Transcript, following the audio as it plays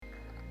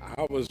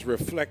I was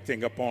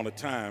reflecting upon a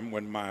time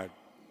when my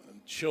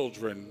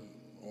children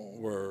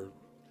were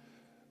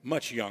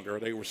much younger.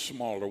 They were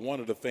smaller. One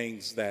of the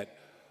things that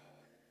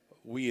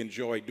we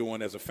enjoyed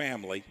doing as a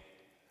family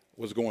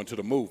was going to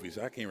the movies.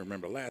 I can't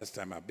remember last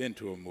time I've been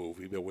to a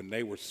movie, but when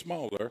they were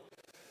smaller,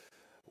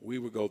 we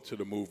would go to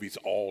the movies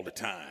all the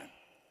time.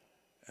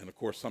 And of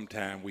course,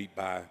 sometimes we'd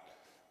buy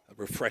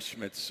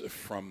refreshments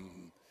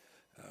from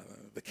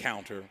the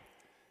counter.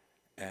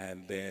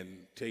 And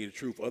then, tell you the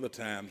truth, other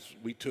times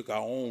we took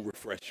our own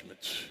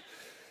refreshments.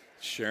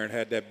 Sharon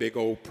had that big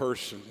old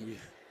purse, and we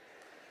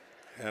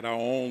had our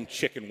own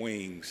chicken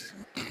wings.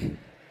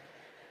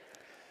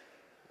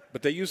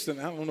 But they used to,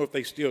 I don't know if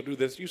they still do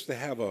this, used to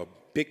have a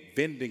big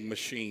vending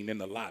machine in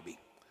the lobby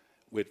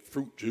with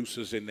fruit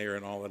juices in there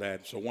and all of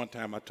that. So one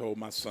time I told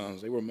my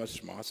sons, they were much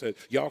smaller, I said,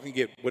 y'all can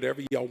get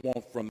whatever y'all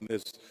want from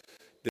this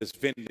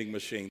vending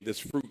machine, this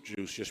fruit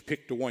juice. Just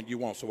pick the one you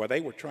want. So while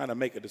they were trying to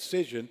make a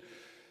decision,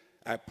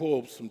 I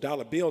pulled some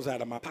dollar bills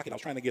out of my pocket. I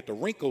was trying to get the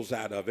wrinkles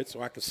out of it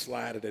so I could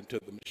slide it into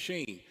the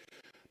machine.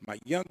 My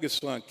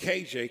youngest son,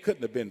 KJ,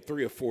 couldn't have been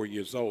 3 or 4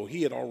 years old.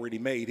 He had already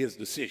made his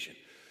decision.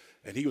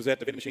 And he was at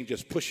the vending machine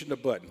just pushing the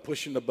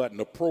button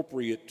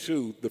appropriate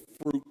to the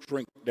fruit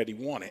drink that he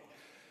wanted.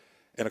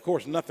 And, of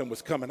course, nothing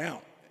was coming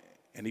out.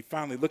 And he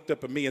finally looked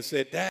up at me and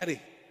said, "Daddy,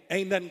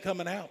 ain't nothing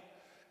coming out."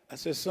 I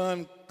said,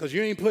 "Son, because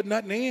you ain't put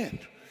nothing in."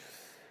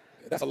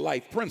 That's a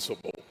life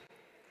principle.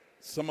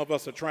 Some of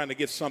us are trying to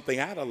get something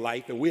out of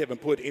life, and we haven't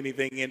put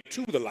anything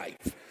into the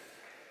life.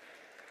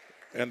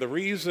 And the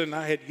reason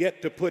I had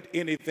yet to put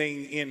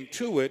anything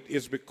into it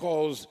is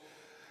because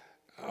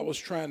I was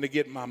trying to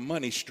get my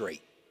money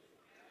straight.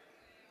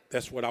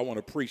 That's what I want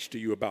to preach to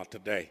you about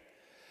today.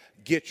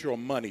 Get your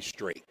money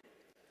straight.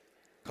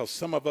 Because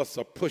some of us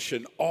are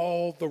pushing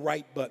all the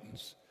right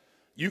buttons.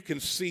 You can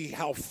see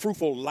how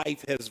fruitful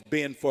life has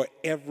been for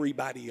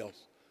everybody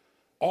else.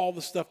 All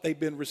the stuff they've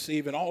been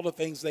receiving, all the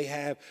things they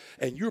have,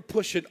 and you're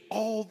pushing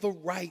all the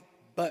right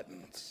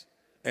buttons,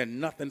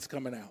 and nothing's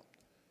coming out.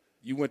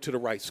 You went to the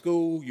right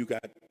school, you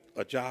got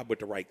a job with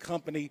the right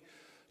company,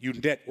 you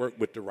networked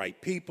with the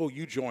right people,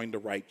 you joined the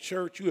right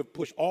church, you have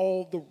pushed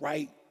all the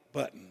right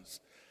buttons,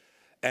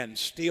 and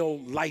still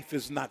life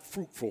is not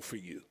fruitful for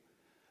you.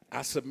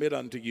 I submit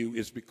unto you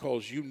is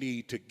because you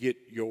need to get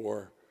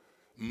your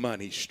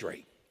money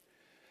straight.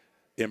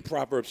 In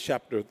Proverbs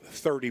chapter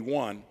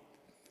 31,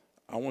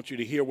 I want you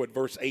to hear what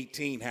verse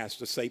 18 has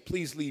to say.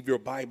 Please leave your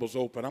Bibles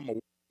open. I'm going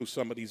to walk through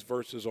some of these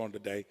verses on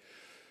today.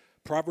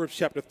 Proverbs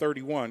chapter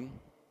 31,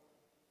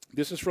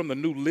 this is from the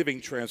New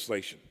Living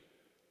Translation.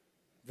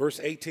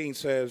 Verse 18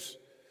 says,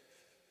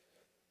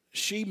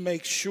 "She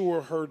makes sure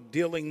her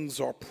dealings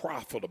are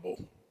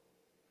profitable.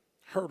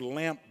 Her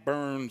lamp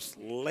burns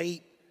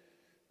late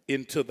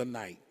into the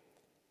night."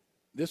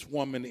 This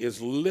woman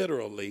is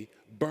literally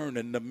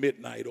burning the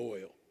midnight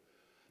oil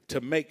to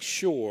make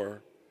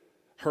sure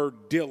her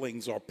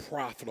dealings are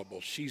profitable.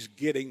 She's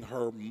getting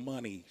her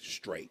money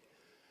straight.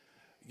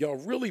 Y'all,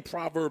 really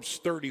Proverbs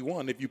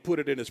 31, if you put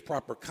it in its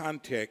proper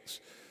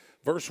context,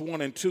 verse 1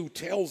 and 2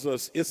 tells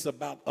us it's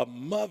about a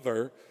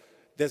mother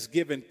that's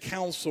giving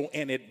counsel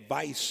and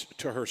advice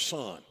to her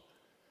son.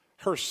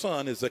 Her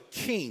son is a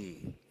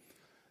king.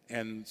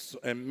 And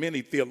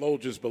many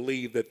theologians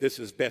believe that this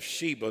is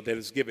Bathsheba that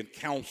is giving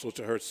counsel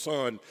to her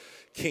son,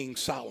 King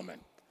Solomon.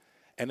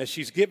 And as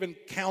she's giving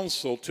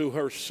counsel to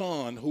her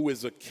son, who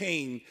is a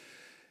king,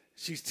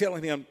 she's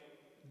telling him,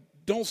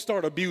 don't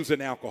start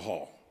abusing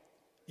alcohol.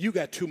 You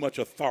got too much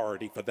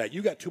authority for that.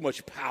 You got too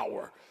much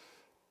power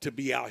to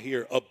be out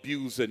here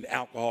abusing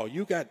alcohol.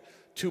 You got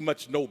too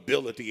much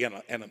nobility and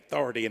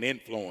authority and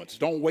influence.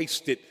 Don't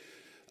waste it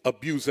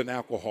abusing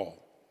alcohol.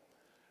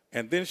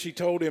 And then she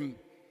told him,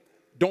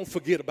 don't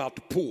forget about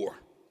the poor.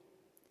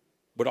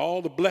 But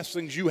all the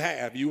blessings you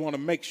have, you want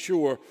to make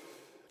sure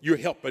you're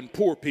helping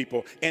poor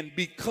people and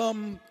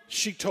become,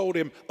 she told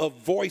him, a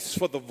voice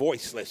for the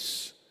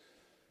voiceless.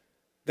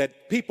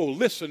 That people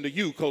listen to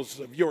you because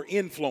of your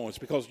influence,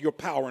 because of your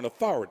power and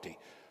authority.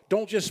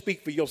 Don't just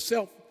speak for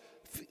yourself.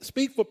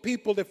 Speak for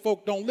people that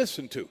folk don't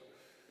listen to.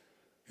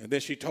 And then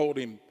she told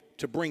him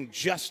to bring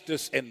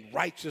justice and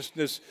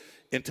righteousness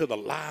into the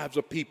lives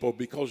of people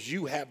because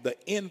you have the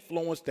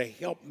influence to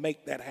help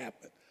make that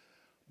happen.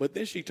 But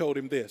then she told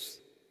him this: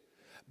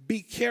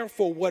 be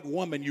careful what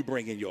woman you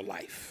bring in your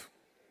life.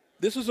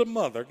 This is a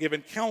mother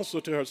giving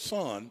counsel to her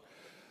son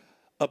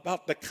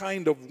about the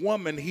kind of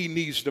woman he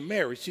needs to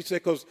marry. She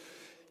said, because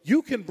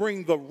you can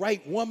bring the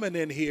right woman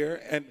in here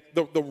and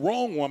the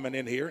wrong woman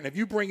in here, and if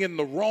you bring in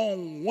the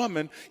wrong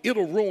woman,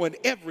 it'll ruin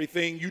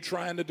everything you're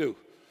trying to do.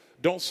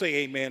 Don't say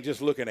amen,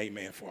 just look at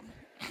amen for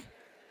me.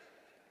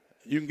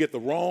 You can get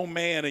the wrong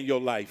man in your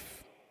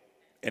life,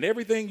 and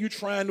everything you're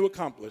trying to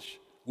accomplish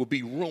will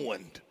be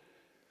ruined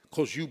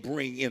because you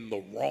bring in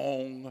the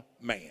wrong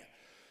man.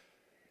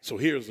 So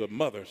here's a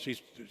mother.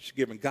 She's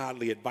giving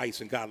godly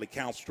advice and godly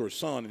counsel to her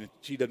son, and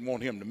she doesn't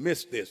want him to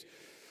miss this.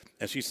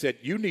 And she said,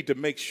 you need to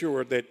make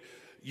sure that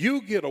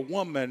you get a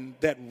woman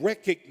that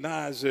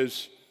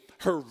recognizes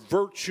her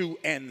virtue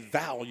and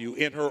value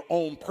in her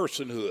own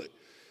personhood.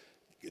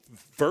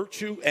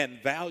 Virtue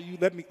and value.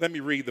 Let me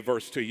read the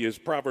verse to you. It's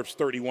Proverbs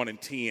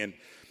 31:10.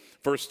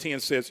 Verse 10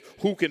 says,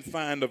 who can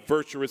find a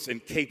virtuous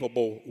and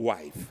capable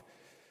wife?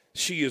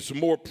 She is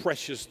more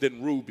precious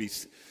than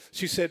rubies.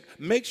 She said,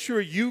 make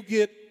sure you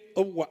get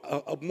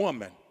a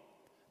woman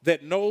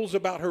that knows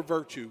about her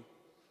virtue,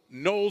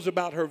 knows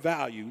about her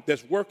value,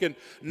 that's working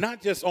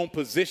not just on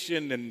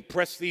position and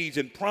prestige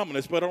and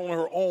prominence, but on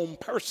her own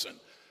person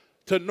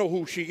to know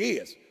who she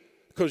is.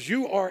 Because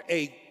you are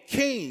a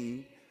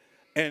king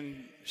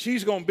and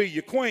she's going to be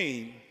your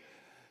queen,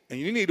 and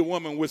you need a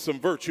woman with some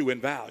virtue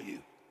and value.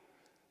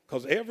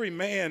 Because every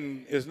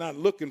man is not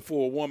looking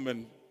for a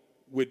woman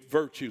with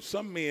virtue.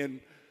 Some men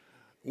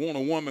want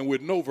a woman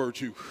with no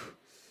virtue.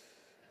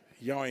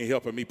 Y'all ain't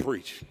helping me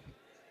preach.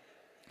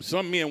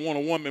 Some men want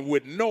a woman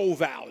with no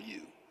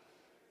value.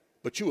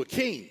 But you a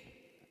king.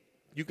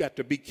 You got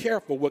to be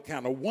careful what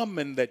kind of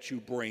woman that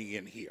you bring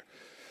in here.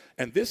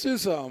 And this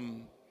is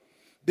in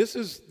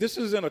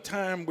a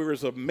time where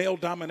it's a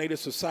male-dominated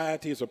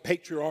society, it's a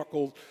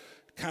patriarchal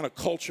kind of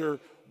culture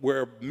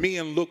where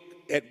men look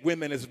at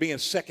women as being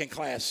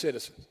second-class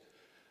citizens.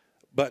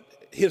 But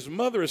his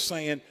mother is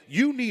saying,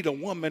 you need a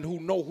woman who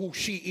know who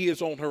she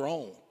is on her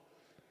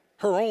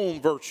own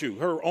virtue,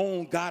 her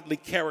own godly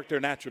character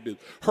and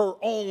attributes, her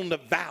own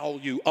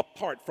value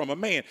apart from a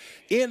man.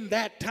 In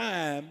that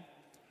time,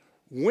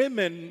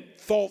 women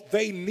thought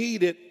they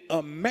needed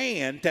a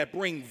man that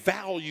bring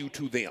value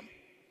to them.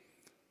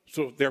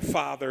 So their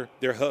father,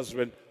 their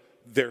husband,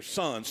 their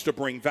sons to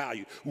bring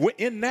value.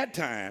 In that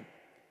time,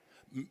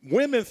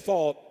 women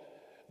thought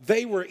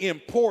they were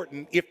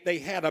important if they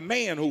had a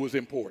man who was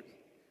important.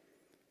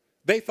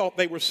 They thought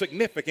they were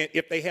significant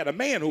if they had a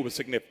man who was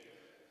significant.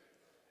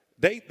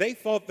 They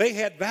thought they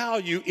had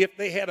value if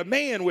they had a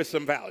man with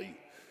some value.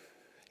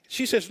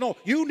 She says, no,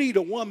 you need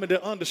a woman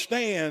to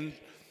understand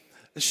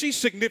she's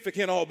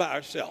significant all by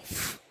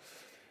herself.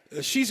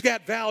 She's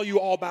got value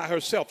all by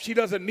herself. She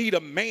doesn't need a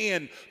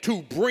man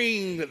to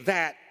bring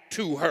that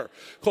to her.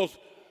 Because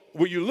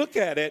when you look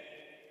at it,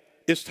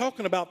 it's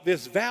talking about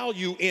this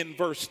value in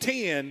verse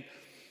 10.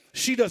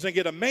 She doesn't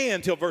get a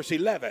man till verse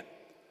 11.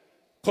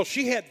 Because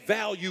she had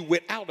value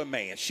without a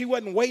man. She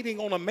wasn't waiting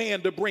on a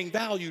man to bring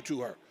value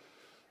to her.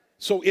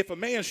 So if a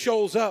man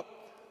shows up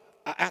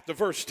after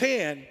verse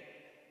 10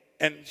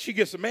 and she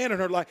gets a man in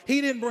her life,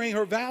 he didn't bring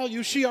her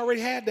value. She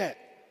already had that.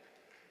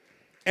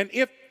 And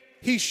if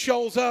he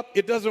shows up,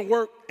 it doesn't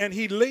work, and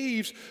he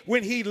leaves.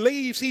 When he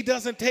leaves, he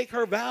doesn't take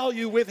her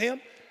value with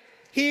him.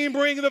 He ain't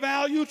bringing the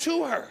value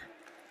to her.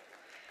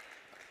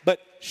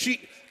 But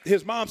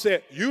his mom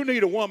said, you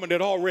need a woman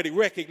that already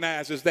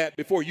recognizes that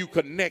before you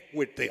connect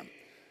with them,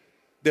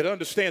 that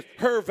understands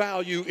her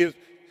value is,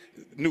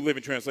 New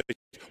Living Translation,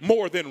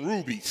 more than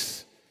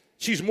rubies.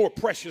 She's more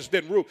precious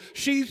than rubies.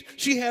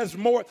 She has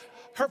more.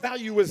 Her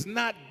value is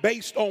not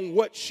based on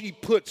what she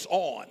puts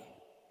on,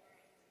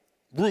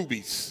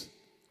 rubies,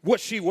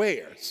 what she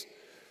wears.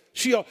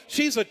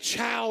 She's a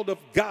child of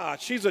God.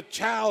 She's a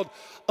child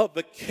of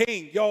the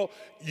King. Y'all,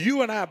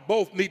 you and I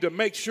both need to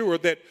make sure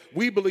that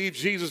we believe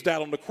Jesus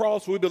died on the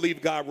cross. We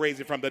believe God raised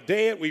him from the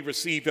dead. We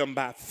receive him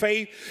by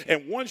faith.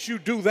 And once you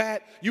do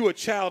that, you're a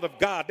child of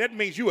God. That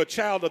means you're a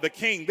child of the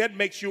King. That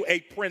makes you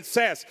a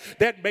princess.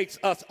 That makes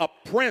us a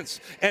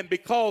prince. And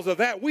because of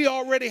that, we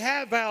already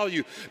have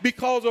value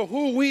because of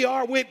who we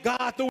are with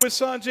God through his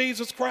son,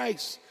 Jesus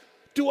Christ.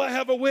 Do I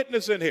have a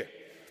witness in here?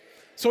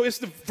 So it's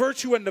the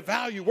virtue and the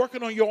value,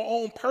 working on your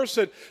own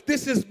person.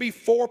 This is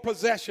before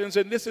possessions,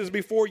 and this is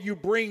before you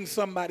bring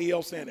somebody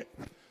else in it.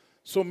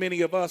 So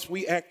many of us,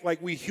 we act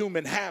like we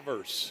human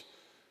havers.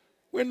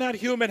 We're not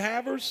human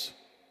havers.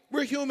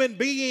 We're human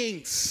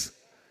beings.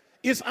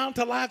 It's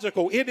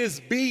ontological. It is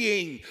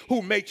being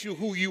who makes you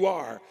who you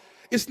are.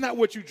 It's not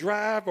what you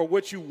drive or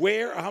what you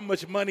wear or how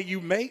much money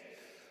you make.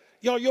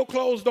 Y'all, your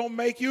clothes don't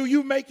make you.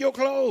 You make your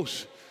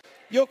clothes.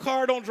 Your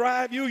car don't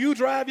drive you. You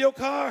drive your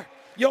car.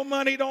 Your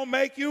money don't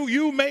make you.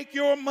 You make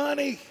your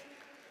money.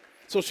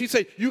 So she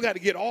said, you got to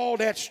get all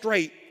that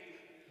straight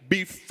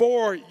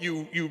before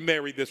you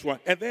marry this one.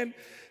 And then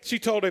she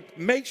told him,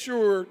 make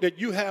sure that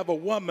you have a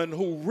woman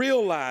who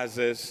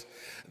realizes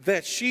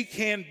that she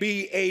can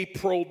be a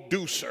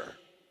producer.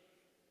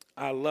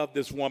 I love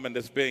this woman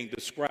that's being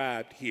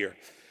described here.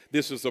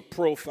 This is a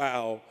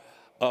profile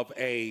of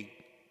a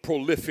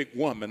prolific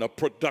woman, a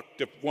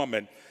productive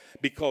woman,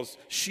 because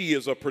she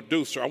is a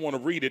producer. I want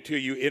to read it to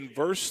you in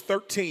verse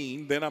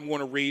 13, then I'm going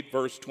to read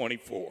verse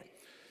 24.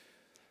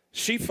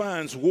 She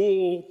finds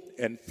wool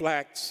and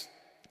flax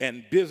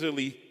and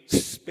busily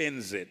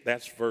spins it.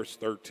 That's verse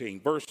 13.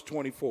 Verse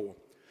 24.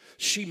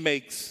 She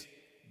makes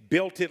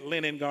belted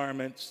linen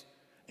garments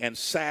and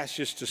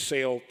sashes to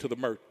sell to the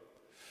merchant.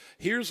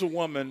 Here's a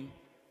woman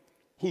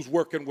who's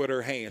working with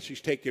her hands.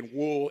 She's taking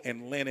wool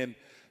and linen.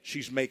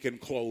 She's making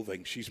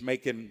clothing. She's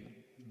making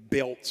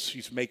belts.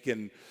 She's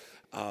making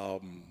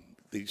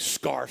the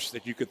scarves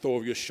that you could throw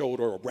over your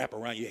shoulder or wrap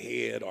around your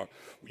head, or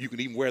you can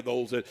even wear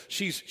those.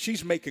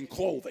 She's making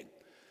clothing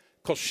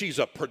because she's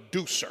a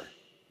producer.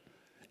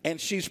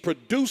 And she's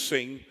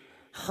producing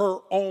her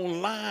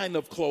own line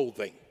of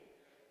clothing.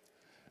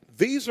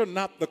 These are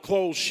not the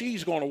clothes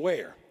she's going to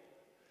wear.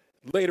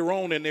 Later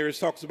on in there, it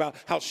talks about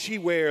how she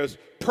wears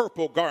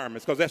purple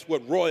garments because that's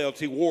what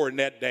royalty wore in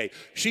that day.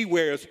 She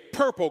wears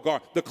purple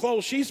garments. The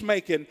clothes she's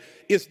making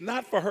is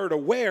not for her to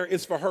wear,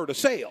 it's for her to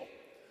sell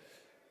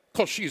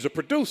because she's a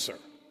producer.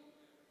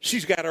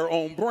 She's got her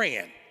own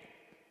brand.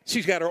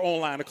 She's got her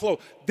own line of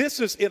clothes. This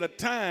is in a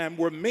time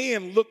where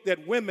men looked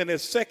at women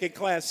as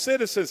second-class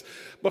citizens.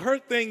 But her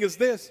thing is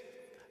this: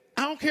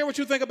 I don't care what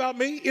you think about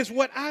me. It's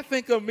what I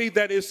think of me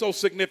that is so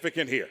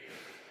significant here.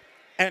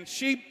 And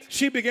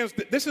she begins,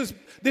 this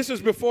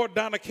is before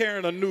Donna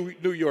Karan of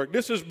New York.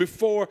 This is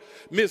before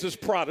Mrs.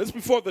 Prada. This is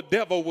before the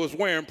devil was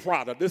wearing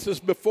Prada. This is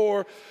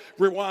before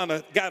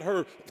Rihanna got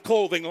her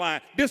clothing line.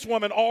 This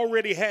woman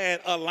already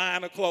had a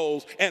line of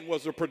clothes and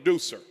was a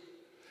producer.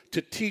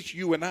 To teach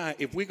you and I,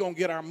 if we're going to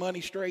get our money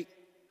straight,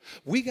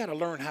 we got to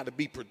learn how to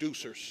be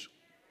producers.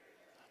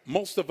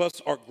 Most of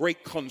us are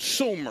great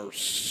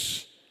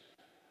consumers.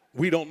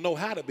 We don't know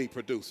how to be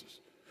producers.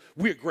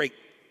 We're great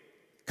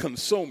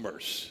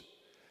consumers.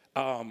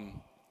 Let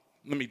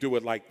me do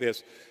it like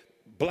this.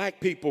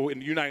 Black people in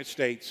the United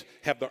States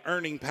have the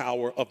earning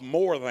power of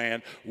more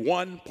than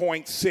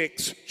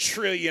 $1.6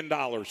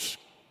 trillion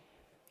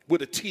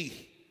with a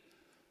T.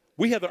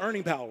 We have the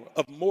earning power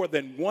of more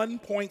than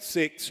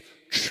 $1.6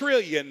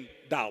 trillion.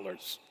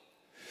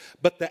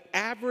 But the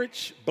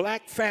average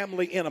black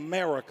family in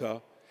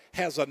America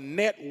has a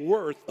net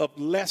worth of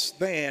less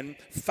than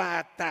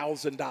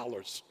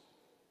 $5,000.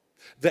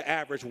 The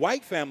average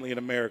white family in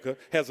America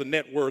has a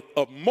net worth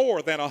of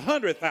more than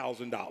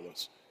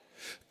 $100,000.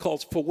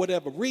 Because for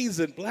whatever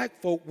reason,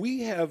 black folk, we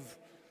have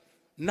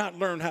not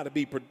learned how to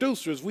be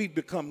producers. We've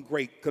become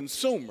great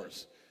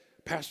consumers.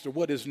 Pastor,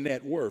 what is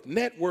net worth?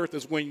 Net worth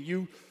is when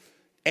you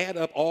add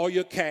up all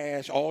your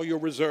cash, all your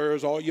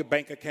reserves, all your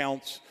bank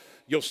accounts,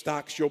 your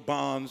stocks, your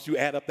bonds. You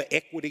add up the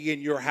equity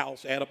in your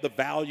house, add up the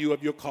value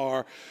of your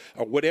car,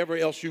 or whatever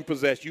else you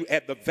possess. You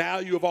add the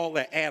value of all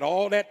that, add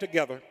all that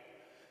together,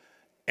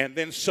 and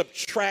then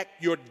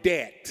subtract your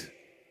debt,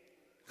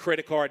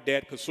 credit card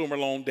debt, consumer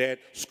loan debt,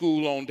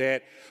 school loan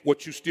debt,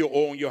 what you still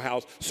owe on your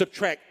house.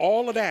 Subtract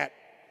all of that.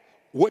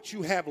 What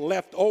you have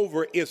left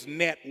over is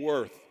net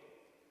worth.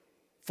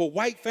 For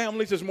white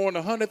families, it's more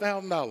than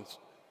 $100,000.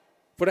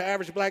 For the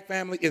average black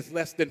family, it's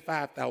less than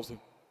 $5,000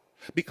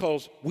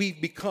 because we've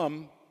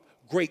become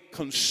great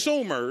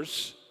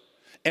consumers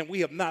and we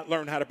have not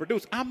learned how to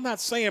produce. I'm not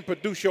saying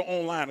produce your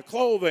own line of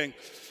clothing,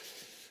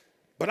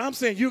 but I'm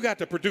saying you got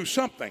to produce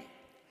something.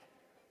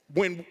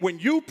 When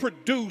you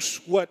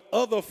produce what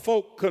other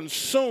folk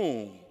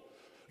consume,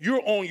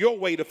 you're on your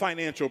way to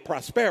financial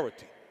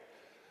prosperity.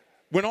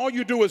 When all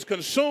you do is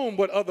consume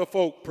what other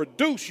folk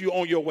produce, you're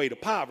on your way to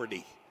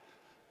poverty.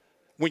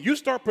 When you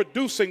start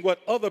producing what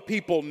other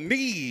people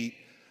need,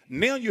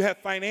 now you have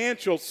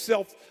financial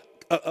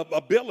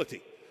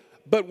self-ability.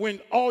 But when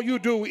all you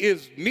do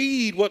is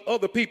need what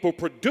other people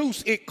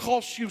produce, it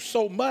costs you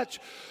so much.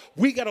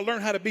 We got to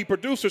learn how to be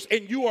producers,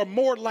 and you are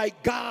more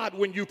like God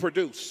when you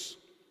produce.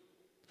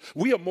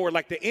 We are more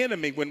like the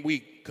enemy when we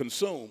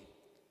consume.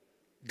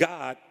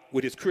 God,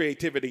 with his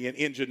creativity and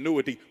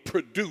ingenuity,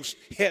 produced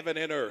heaven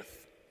and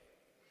earth.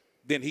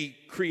 Then he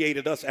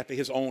created us after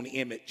his own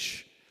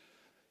image.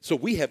 So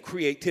we have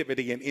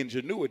creativity and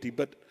ingenuity,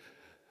 but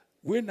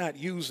we're not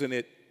using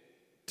it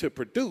to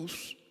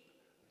produce.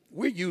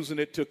 We're using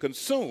it to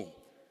consume.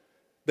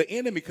 The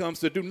enemy comes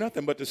to do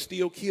nothing but to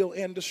steal, kill,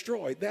 and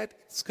destroy.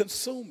 That's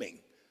consuming.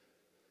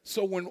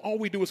 So when all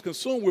we do is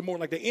consume, we're more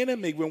like the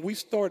enemy. When we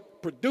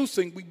start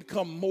producing, we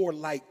become more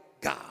like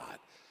God.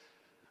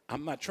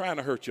 I'm not trying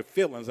to hurt your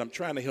feelings. I'm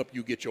trying to help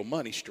you get your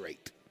money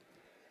straight.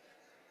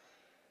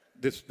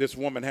 This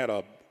woman had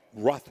a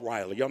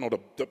Rottweiler. Y'all know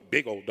the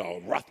big old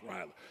dog,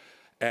 Rottweiler.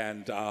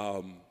 And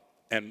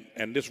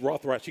this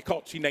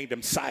Rottweiler, she named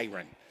him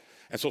Siren.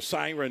 And so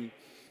Siren,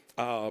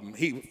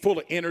 he full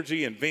of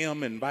energy and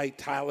vim and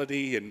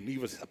vitality, and he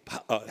was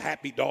a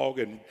happy dog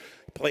and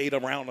played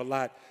around a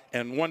lot.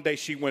 And one day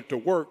she went to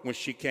work. When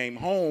she came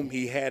home,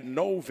 he had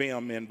no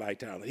vim and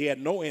vitality. He had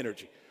no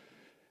energy.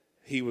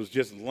 He was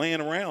just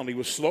laying around. He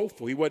was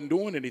slowful. He wasn't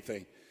doing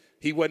anything.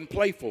 He wasn't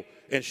playful.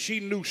 And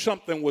she knew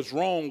something was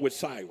wrong with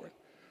Siren.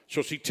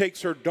 So she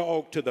takes her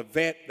dog to the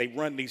vet. They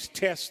run these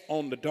tests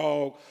on the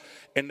dog,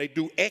 and they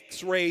do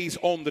x-rays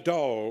on the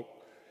dog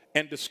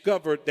and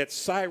discovered that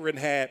Siren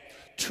had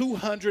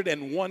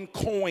 201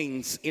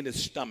 coins in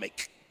his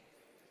stomach.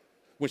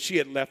 When she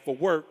had left for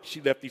work, she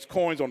left these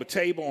coins on the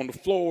table, on the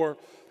floor,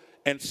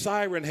 and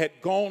Siren had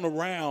gone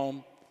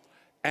around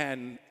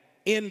and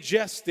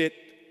ingested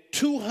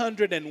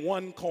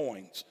 201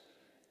 coins.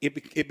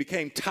 It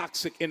became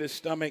toxic in his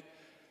stomach,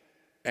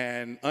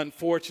 and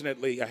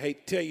unfortunately, I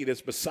hate to tell you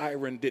this, but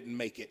Siren didn't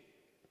make it.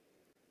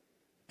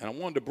 And I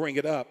wanted to bring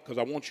it up because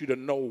I want you to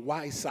know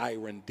why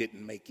Siren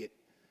didn't make it.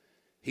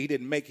 He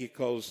didn't make it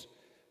because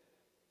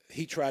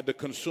he tried to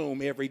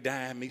consume every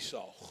dime he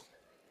saw.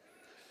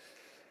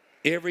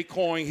 Every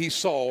coin he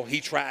saw,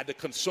 he tried to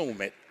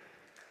consume it,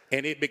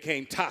 and it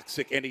became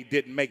toxic, and he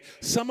didn't make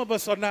it. Some of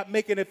us are not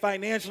making it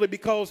financially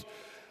because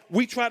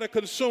We try to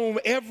consume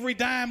every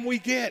dime we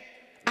get.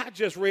 I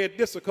just read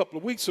this a couple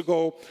of weeks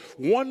ago.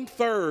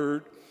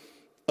 1/3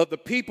 of the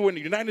people in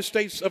the United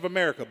States of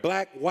America,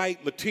 black,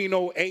 white,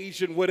 Latino,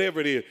 Asian,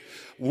 whatever it is,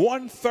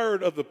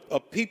 1/3 of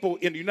people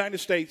in the United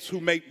States who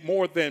make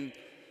more than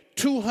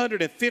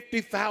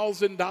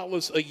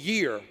 $250,000 a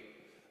year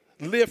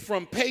live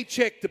from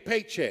paycheck to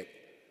paycheck.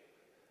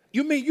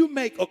 You mean you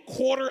make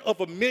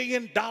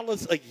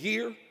 $250,000 a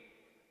year,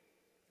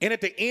 and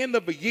at the end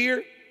of a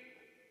year,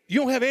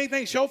 you don't have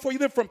anything to show for you?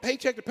 Live from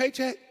paycheck to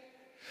paycheck?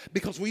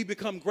 Because we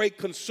become great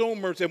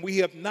consumers and we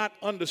have not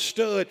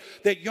understood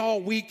that,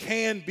 y'all, we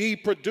can be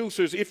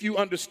producers. If you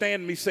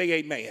understand me, say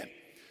amen.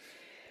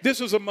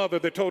 This is a mother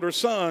that told her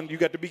son, you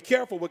got to be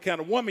careful what kind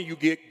of woman you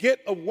get.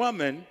 Get a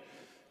woman,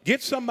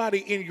 get somebody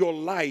in your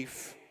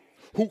life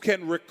who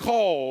can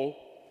recall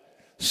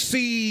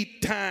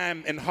seed,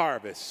 time, and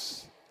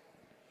harvest.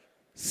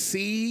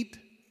 Seed,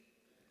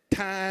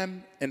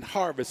 time, and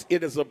harvest.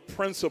 It is a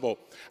principle.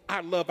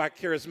 I love our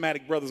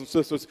charismatic brothers and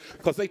sisters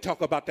because they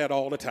talk about that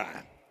all the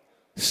time.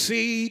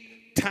 Seed,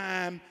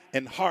 time,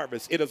 and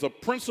harvest. It is a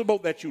principle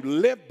that you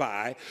live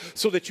by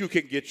so that you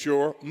can get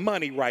your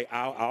money right.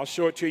 I'll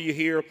show it to you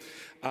here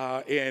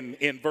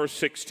in verse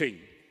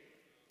 16.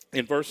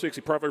 In verse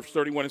 16, Proverbs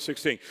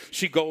 31:16,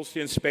 she goes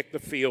to inspect the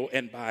field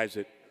and buys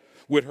it.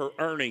 With her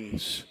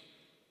earnings,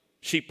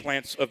 she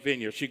plants a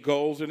vineyard. She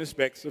goes and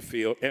inspects the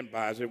field and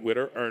buys it. With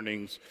her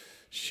earnings,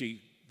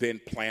 she then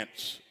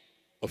plants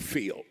a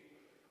field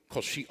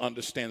because she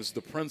understands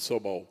the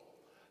principle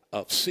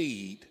of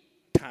seed,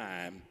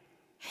 time,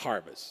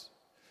 harvest.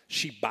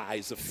 She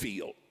buys a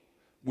field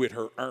with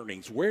her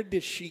earnings. Where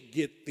did she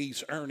get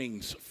these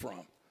earnings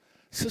from?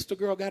 Sister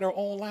girl got her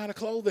own line of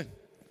clothing.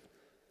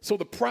 So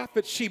the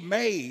profit she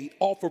made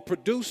off of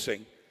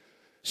producing,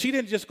 she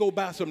didn't just go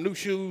buy some new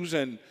shoes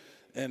and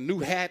new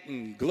hat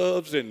and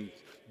gloves and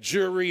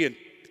jewelry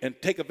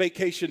and take a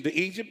vacation to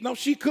Egypt. No,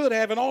 she could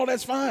have, and all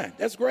that's fine.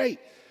 That's great.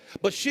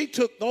 But she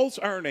took those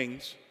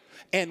earnings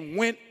and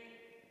went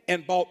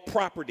and bought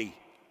property.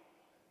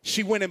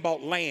 She went and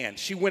bought land.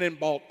 She went and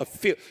bought a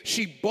field.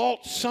 She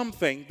bought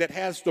something that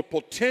has the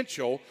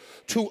potential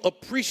to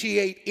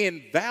appreciate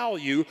in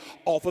value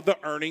off of the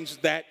earnings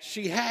that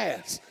she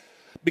has.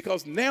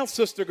 Because now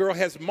Sister Girl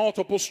has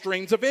multiple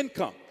streams of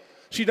income.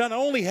 She not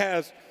only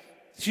has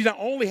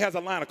a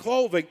line of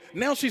clothing,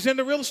 now she's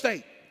into real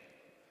estate.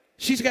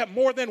 She's got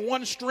more than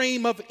one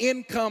stream of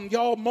income.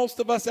 Y'all, most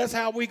of us, that's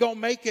how we gonna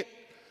make it.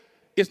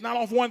 It's not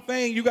off one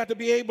thing. You got to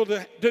be able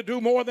to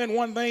do more than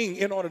one thing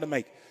in order to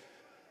make it.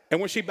 And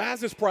when she buys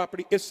this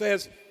property, it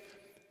says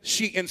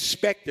she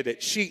inspected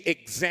it. She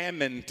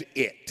examined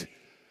it.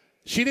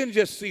 She didn't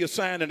just see a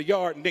sign in the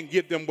yard and then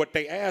give them what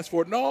they asked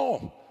for.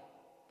 No.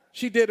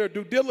 She did her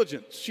due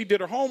diligence. She did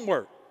her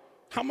homework.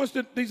 How much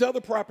did these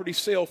other properties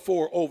sell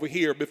for over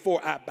here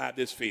before I buy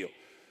this field?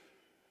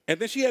 And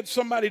then she had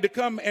somebody to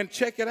come and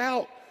check it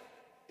out.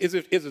 Is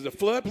it a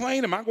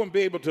floodplain? Am I going to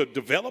be able to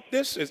develop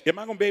this? Am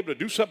I going to be able to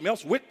do something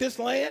else with this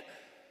land?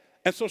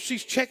 And so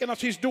she's checking out.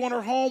 She's doing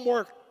her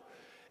homework.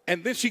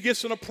 And then she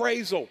gets an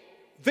appraisal.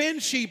 Then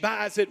she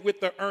buys it with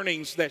the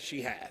earnings that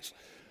she has.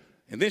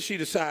 And then she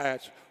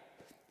decides,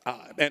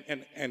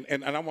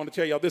 and I want to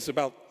tell y'all this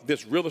about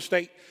this real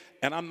estate.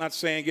 And I'm not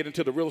saying get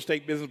into the real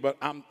estate business, but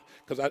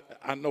because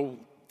I know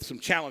some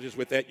challenges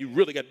with that. You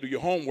really got to do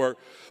your homework.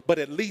 But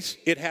at least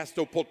it has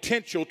the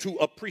potential to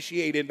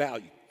appreciate in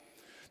value.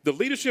 The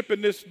leadership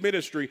in this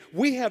ministry,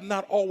 we have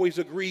not always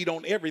agreed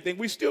on everything.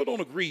 We still don't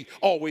agree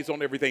always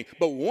on everything.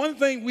 But one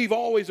thing we've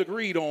always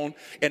agreed on,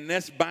 and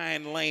that's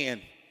buying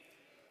land.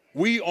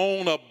 We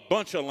own a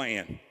bunch of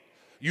land.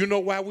 You know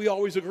why we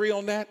always agree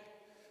on that?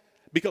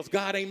 Because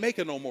God ain't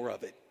making no more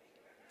of it.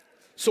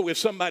 So if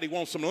somebody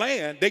wants some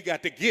land, they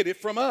got to get it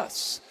from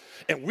us.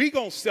 And we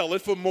gonna sell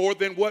it for more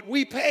than what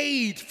we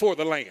paid for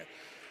the land.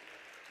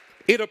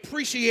 It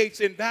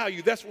appreciates in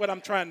value. That's what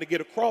I'm trying to get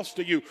across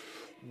to you.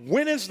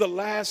 When is the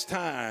last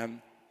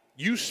time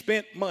you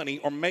spent money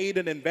or made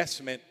an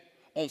investment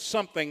on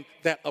something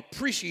that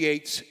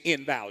appreciates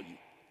in value?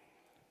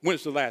 When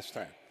is the last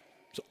time?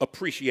 So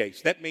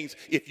appreciates. That means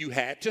if you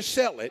had to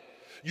sell it,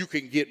 you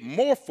can get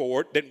more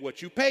for it than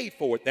what you paid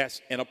for it.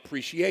 That's an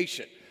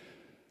appreciation.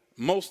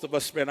 Most of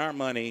us spend our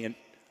money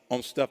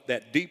on stuff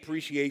that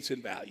depreciates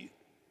in value,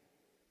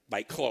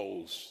 like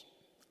clothes.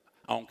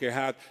 I don't care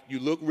how you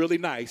look really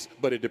nice,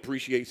 but it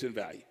depreciates in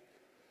value.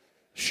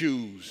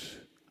 Shoes.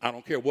 I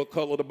don't care what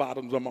color the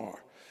bottoms of them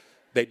are.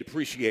 They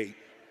depreciate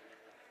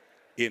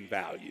in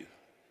value.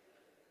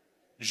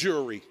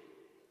 Jewelry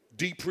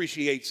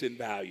depreciates in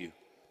value.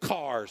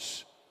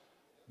 Cars.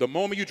 The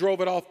moment you drove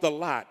it off the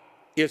lot,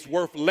 it's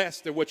worth less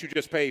than what you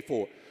just paid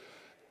for.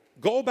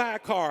 Go buy a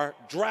car,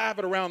 drive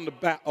it around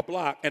a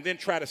block, and then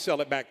try to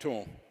sell it back to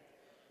them.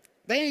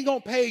 They ain't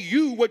going to pay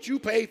you what you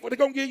paid for. They're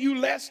going to give you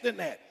less than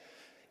that.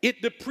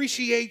 It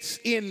depreciates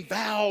in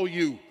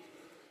value.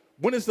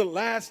 When is the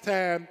last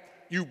time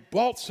you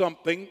bought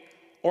something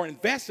or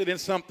invested in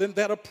something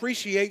that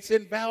appreciates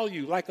in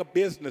value, like a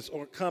business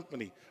or a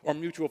company or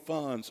mutual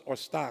funds or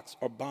stocks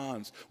or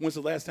bonds. When's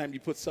the last time you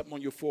put something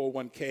on your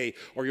 401k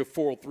or your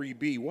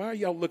 403b? Why are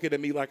y'all looking at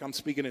me like I'm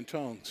speaking in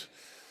tongues?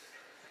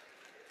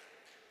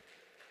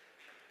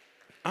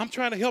 I'm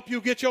trying to help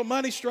you get your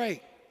money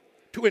straight,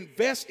 to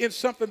invest in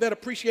something that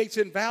appreciates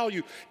in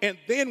value. And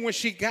then when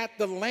she got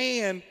the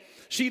land,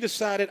 she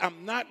decided,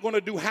 I'm not going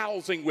to do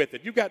housing with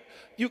it. You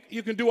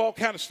can do all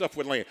kind of stuff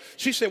with land.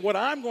 She said, what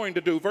I'm going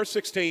to do, verse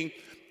 16,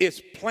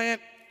 is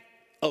plant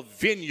a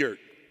vineyard.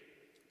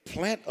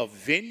 Plant a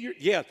vineyard?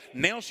 Yeah,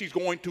 now she's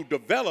going to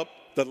develop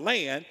the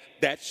land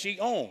that she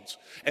owns,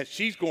 and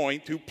she's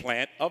going to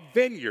plant a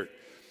vineyard.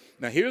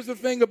 Now, here's the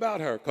thing about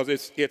her, because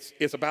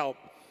it's about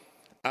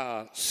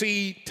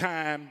seed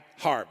time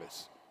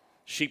harvest.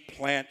 She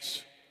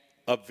plants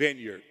a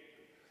vineyard.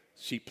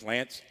 She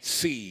plants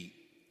seed.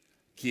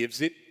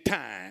 Gives it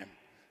time.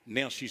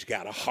 Now she's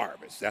got a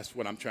harvest. That's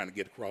what I'm trying to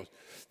get across.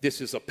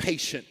 This is a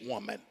patient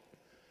woman.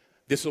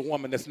 This is a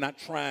woman that's not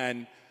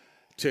trying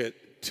to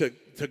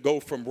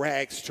go from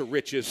rags to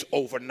riches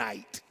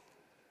overnight.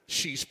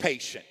 She's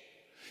patient.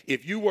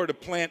 If you were to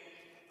plant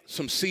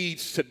some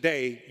seeds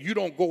today, you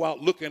don't go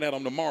out looking at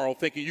them tomorrow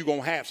thinking you're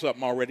going to have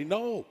something already.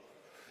 No.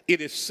 It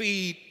is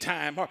seed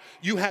time.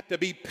 You have to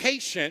be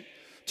patient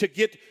to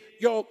get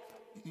your.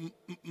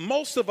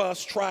 Most of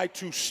us try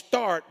to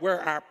start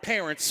where our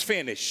parents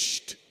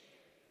finished.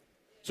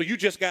 So you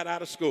just got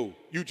out of school.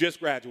 You just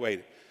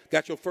graduated.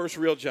 Got your first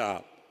real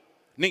job.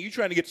 Now you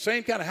trying to get the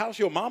same kind of house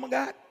your mama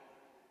got?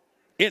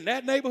 In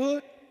that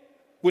neighborhood?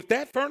 With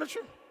that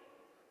furniture?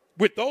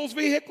 With those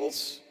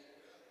vehicles?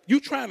 You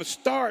trying to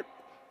start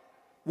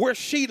where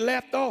she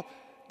left off?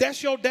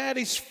 That's your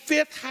daddy's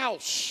fifth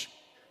house.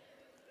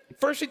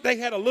 First they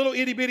had a little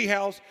itty bitty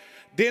house.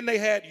 Then they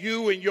had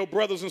you and your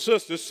brothers and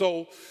sisters.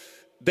 So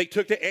they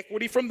took the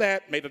equity from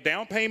that, made a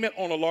down payment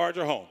on a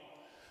larger home.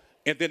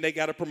 And then they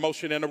got a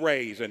promotion and a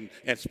raise and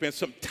spent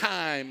some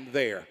time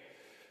there.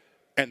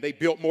 And they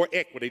built more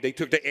equity. They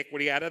took the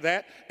equity out of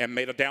that and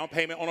made a down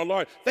payment on a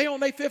large. They own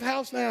their fifth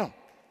house now.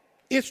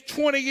 It's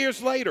 20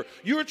 years later.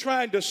 You're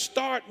trying to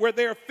start where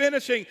they're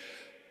finishing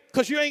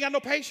because you ain't got no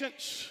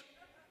patience.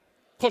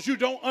 Because you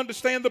don't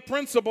understand the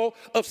principle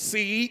of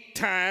seed,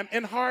 time,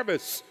 and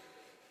harvest.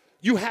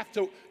 You have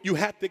to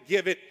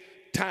give it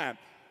time.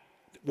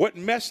 What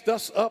messed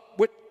us up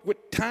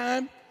with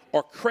time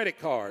are credit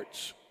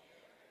cards.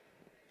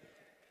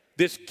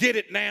 This get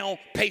it now,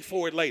 pay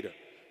for it later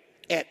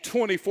at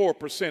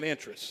 24%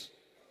 interest.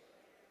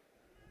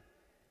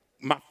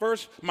 My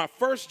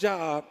first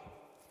job,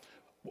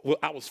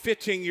 I was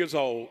 15 years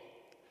old,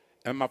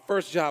 and my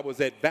first job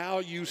was at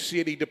Value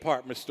City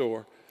Department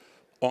Store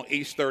on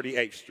East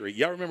 38th Street.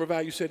 Y'all remember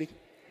Value City?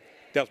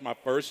 That was my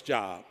first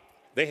job.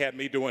 They had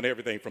me doing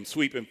everything from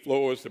sweeping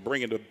floors to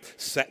bringing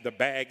the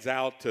bags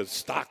out to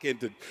stocking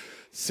to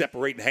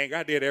separating hangers.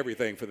 I did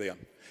everything for them,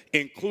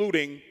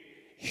 including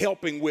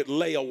helping with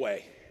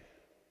layaway.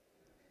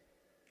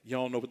 You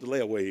don't know what the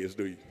layaway is,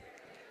 do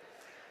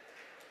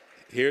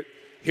you?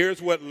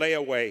 Here's what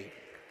layaway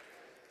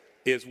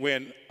is.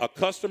 When a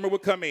customer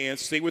would come in,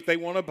 see what they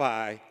want to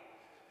buy,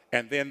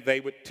 and then they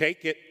would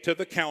take it to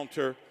the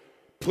counter,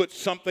 put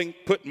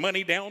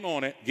money down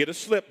on it, get a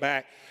slip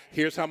back.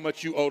 Here's how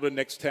much you owe the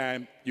next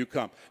time you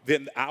come.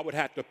 Then I would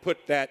have to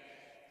put that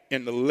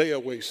in the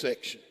layaway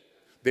section.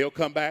 They'll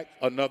come back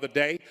another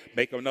day,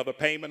 make another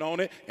payment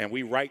on it, and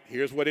we write,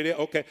 here's what it is.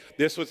 Okay,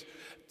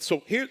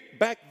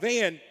 back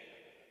then,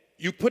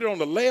 you put it on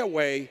the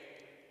layaway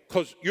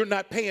because you're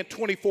not paying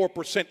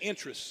 24%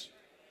 interest.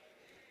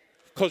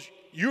 Because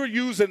you're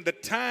using the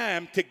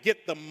time to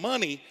get the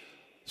money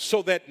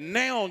so that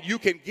now you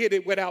can get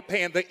it without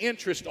paying the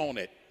interest on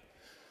it.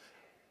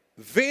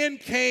 Then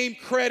came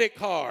credit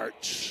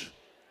cards.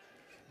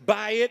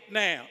 Buy it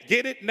now,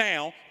 get it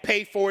now,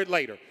 pay for it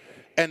later.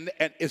 And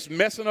it's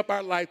messing up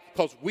our life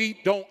because we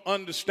don't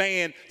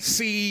understand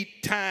seed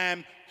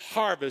time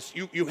harvest.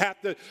 You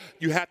have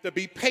to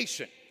be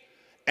patient.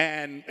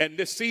 And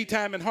this seed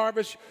time and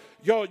harvest,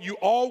 you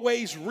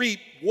always reap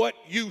what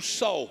you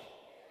sow.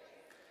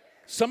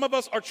 Some of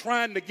us are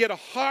trying to get a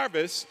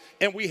harvest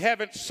and we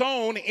haven't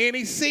sown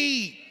any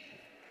seed.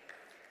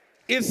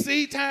 It's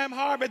seed time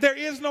harvest. There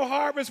is no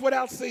harvest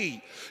without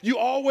seed. You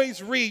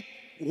always reap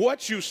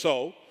what you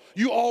sow.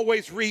 You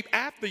always reap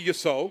after you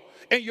sow.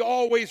 And you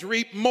always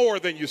reap more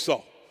than you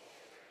sow.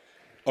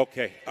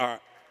 Okay, all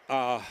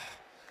right.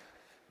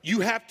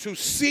 You have to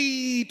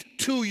seed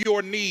to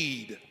your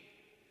need.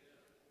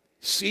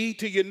 Seed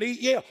to your need?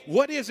 Yeah.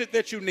 What is it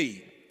that you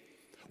need?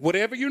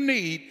 Whatever you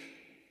need,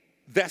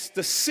 that's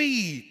the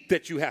seed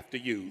that you have to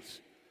use.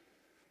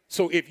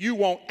 So if you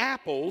want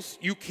apples,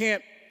 you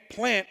can't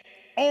plant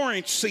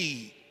orange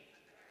seed.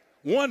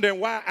 Wondering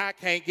why I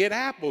can't get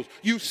apples.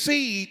 You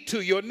seed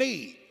to your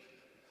need.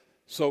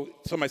 So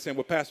somebody saying,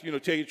 well, Pastor,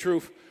 tell you the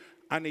truth,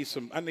 I need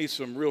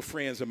some real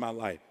friends in my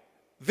life.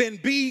 Then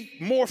be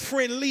more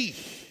friendly.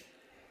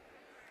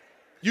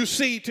 You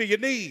seed to your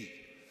need.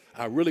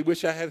 I really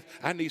wish I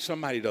need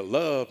somebody to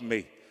love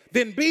me.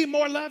 Then be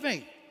more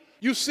loving.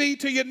 You seed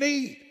to your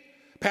need.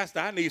 Pastor,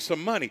 I need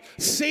some money.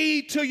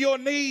 Seed to your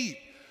need.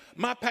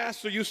 My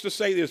pastor used to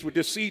say this with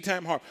this seed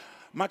time heart.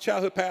 My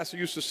childhood pastor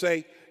used to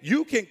say,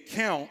 you can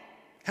count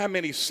how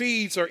many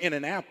seeds are in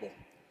an apple,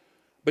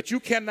 but you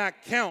cannot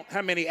count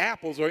how many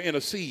apples are in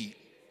a seed.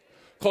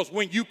 Because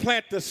when you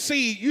plant the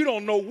seed, you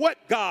don't know what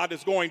God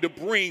is going to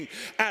bring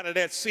out of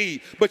that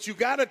seed. But you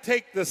got to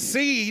take the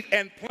seed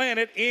and plant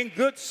it in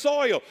good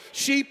soil.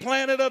 She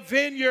planted a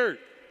vineyard.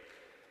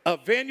 A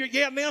vineyard,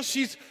 yeah, now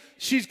she's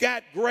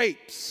got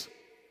grapes.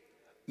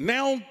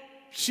 Now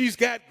she's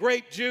got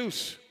grape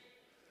juice.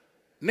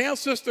 Now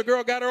sister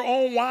girl got her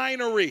own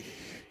winery.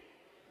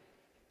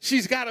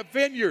 She's got a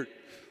vineyard.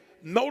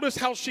 Notice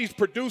how she's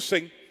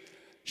producing.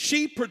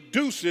 She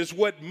produces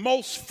what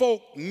most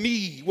folk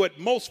need, what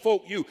most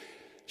folk use.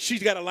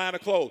 She's got a line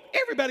of clothes.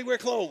 Everybody wear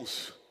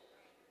clothes.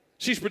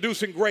 She's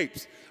producing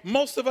grapes.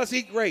 Most of us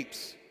eat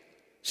grapes.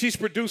 She's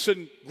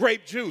producing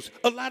grape juice.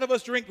 A lot of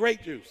us drink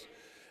grape juice.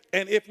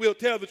 And if we'll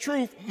tell the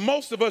truth,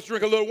 most of us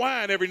drink a little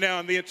wine every now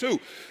and then too.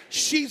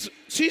 She's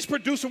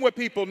producing what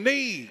people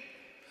need.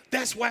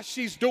 That's why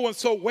she's doing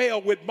so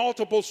well with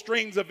multiple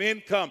streams of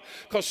income,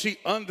 because she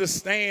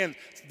understands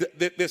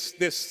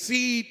this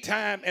seed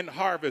time and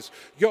harvest.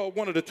 Yo,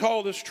 one of the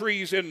tallest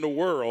trees in the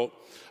world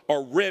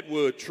are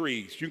redwood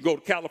trees. You can go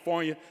to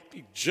California,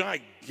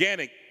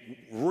 gigantic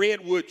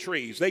redwood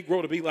trees. They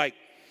grow to be like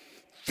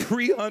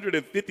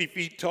 350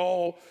 feet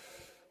tall,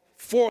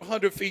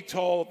 400 feet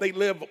tall. They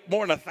live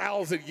more than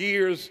 1,000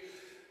 years.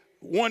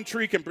 One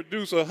tree can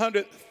produce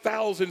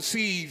 100,000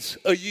 seeds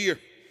a year.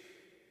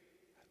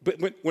 But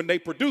when they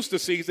produce the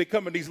seeds, they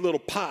come in these little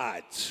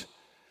pods.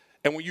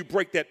 And when you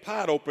break that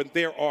pod open,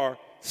 there are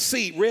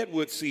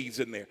redwood seeds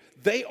in there.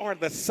 They are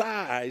the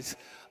size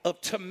of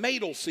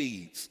tomato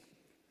seeds.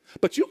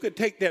 But you could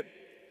take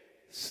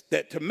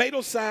that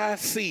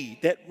tomato-sized seed,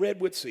 that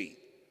redwood seed,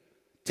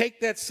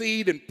 take that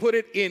seed and put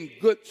it in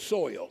good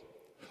soil.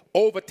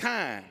 Over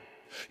time,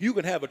 you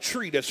can have a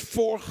tree that's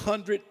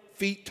 400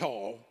 feet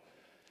tall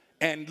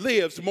and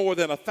lives more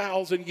than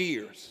 1,000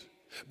 years.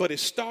 But it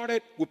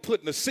started with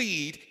putting the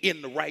seed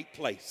in the right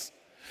place.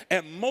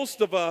 And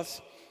most of us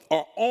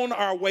are on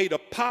our way to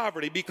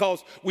poverty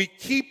because we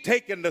keep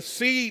taking the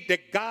seed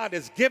that God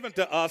has given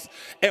to us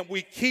and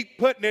we keep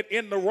putting it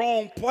in the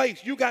wrong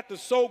place. You got to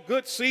sow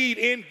good seed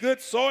in good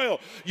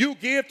soil. You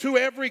give to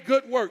every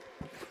good work.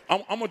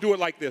 I'm going to do it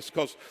like this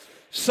because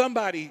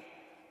somebody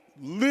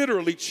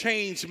literally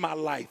changed my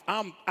life.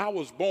 I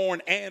was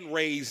born and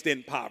raised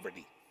in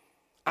poverty.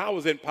 I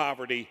was in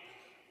poverty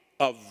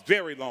a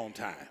very long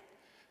time.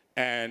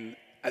 And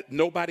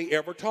nobody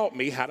ever taught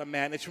me how to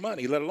manage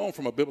money, let alone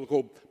from a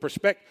biblical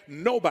perspective.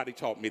 Nobody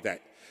taught me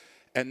that.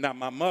 And now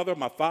my mother,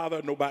 my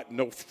father,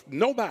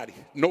 nobody,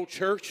 no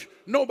church,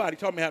 nobody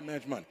taught me how to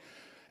manage money.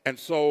 And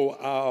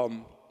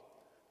so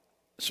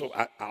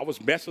I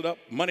was messing up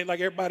money like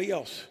everybody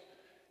else.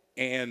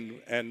 And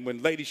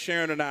when Lady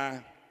Sharon and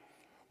I,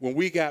 when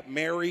we got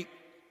married,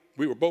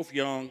 we were both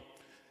young,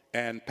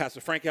 and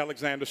Pastor Frank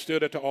Alexander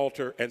stood at the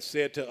altar and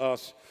said to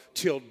us,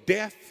 "Till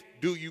death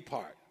do you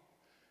part."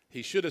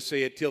 He should have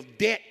said, "Till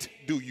debt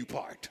do you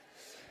part."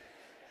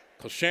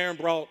 Because Sharon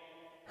brought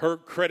her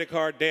credit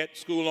card debt,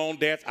 school loan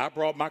debts. I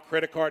brought my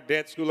credit card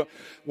debt, school loan.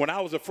 When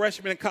I was a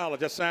freshman in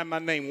college, I signed my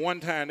name one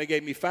time. They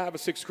gave me 5 or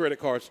 6 credit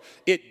cards.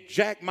 It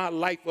jacked my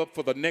life up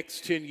for the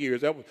next 10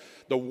 years. That was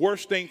the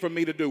worst thing for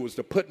me to do, was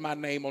to put my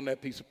name on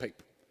that piece of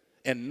paper.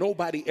 And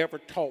nobody ever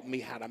taught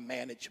me how to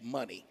manage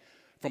money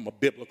from a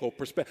biblical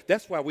perspective.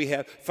 That's why we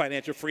have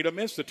Financial Freedom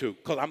Institute,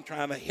 because I'm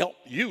trying to help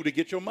you to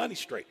get your money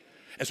straight.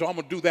 And so I'm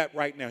going to do that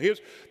right now. Here's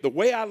the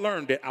way I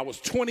learned it. I was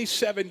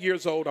 27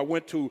 years old. I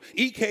went to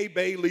E.K.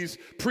 Bailey's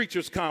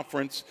Preachers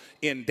Conference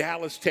in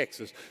Dallas,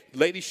 Texas.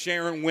 Lady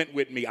Sharon went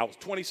with me. I was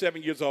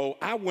 27 years old.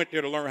 I went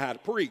there to learn how to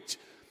preach.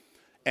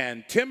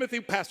 And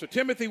Pastor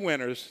Timothy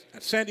Winters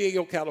at San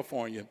Diego,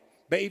 California,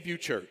 Bayview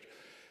Church,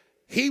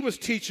 he was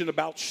teaching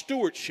about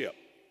stewardship.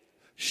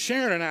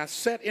 Sharon and I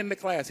sat in the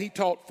class. He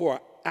taught for an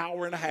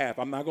hour and a half.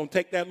 I'm not going to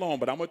take that long,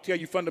 but I'm going to tell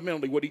you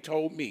fundamentally what he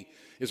told me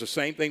is the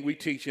same thing we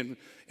teach in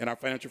our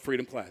financial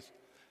freedom class.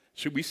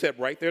 So we sat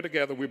right there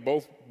together. We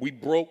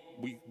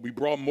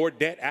brought more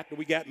debt after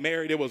we got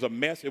married. It was a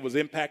mess. It was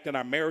impacting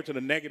our marriage in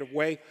a negative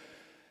way.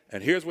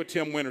 And here's what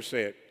Tim Winter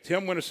said.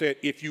 Tim Winter said,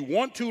 if you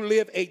want to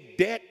live a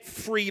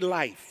debt-free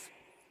life,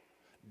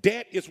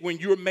 debt is when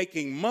you're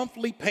making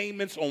monthly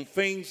payments on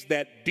things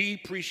that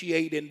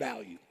depreciate in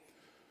value.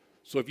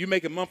 So if you're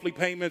making monthly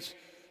payments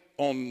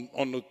on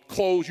the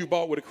clothes you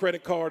bought with a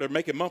credit card, or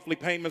making monthly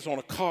payments on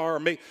a car,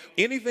 or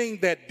anything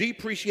that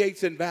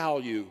depreciates in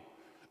value,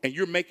 and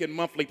you're making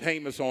monthly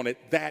payments on it,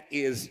 that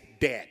is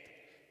debt.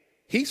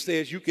 He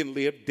says you can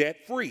live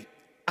debt-free.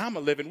 I'm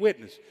a living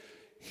witness.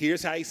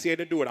 Here's how he said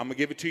to do it. I'm going to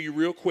give it to you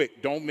real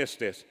quick. Don't miss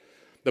this.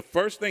 The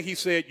first thing he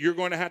said you're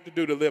going to have to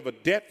do to live a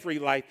debt-free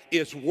life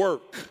is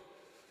work.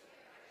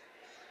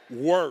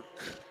 Work.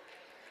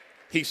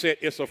 He said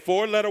it's a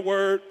 4-letter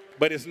word,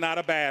 but it's not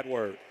a bad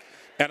word.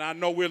 And I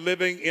know we're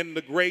living in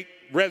the great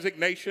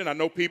resignation. I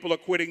know people are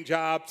quitting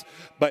jobs,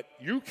 but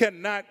you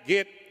cannot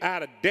get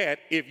out of debt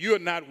if you're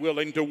not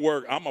willing to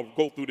work. I'm going to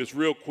go through this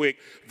real quick.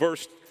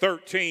 Verse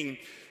 13.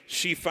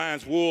 She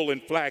finds wool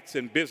and flax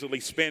and busily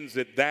spins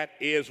it. That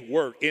is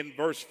work. In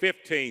verse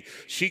 15,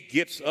 she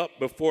gets up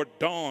before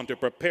dawn to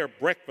prepare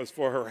breakfast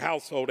for her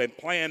household and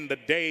plan the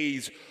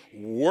day's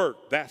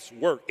work. That's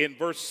work. In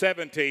verse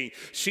 17,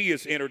 she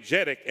is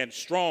energetic and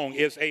strong,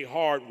 is a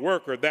hard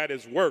worker. That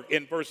is work.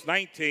 In verse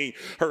 19,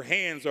 her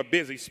hands are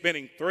busy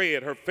spinning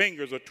thread. Her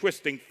fingers are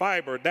twisting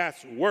fiber.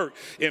 That's work.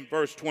 In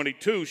verse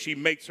 22, she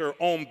makes her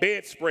own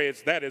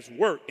bedspreads. That is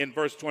work. In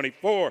verse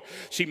 24,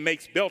 she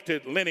makes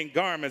belted linen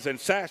garments and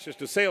sashes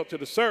to sell to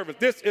the servants.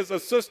 This is a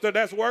sister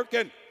that's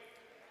working.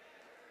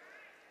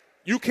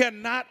 You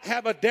cannot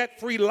have a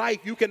debt-free life.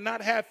 You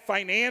cannot have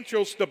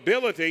financial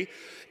stability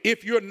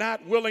if you're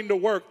not willing to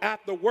work.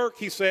 After work,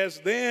 he says,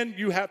 then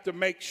you have to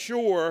make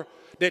sure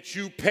that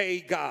you pay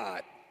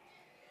God.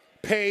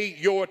 Pay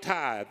your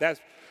tithe. That's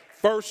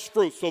first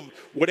fruit. So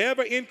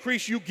whatever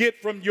increase you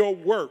get from your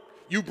work,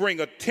 you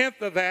bring a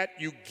tenth of that,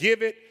 you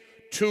give it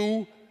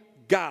to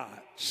God.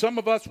 Some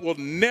of us will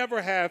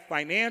never have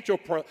financial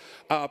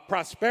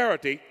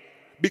prosperity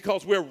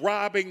because we're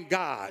robbing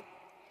God.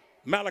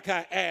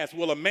 Malachi asks,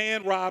 will a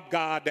man rob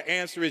God? The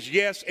answer is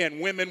yes,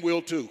 and women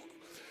will too.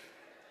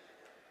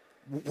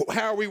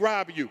 How are we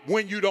robbing you?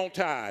 When you don't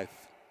tithe.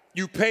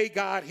 You pay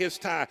God his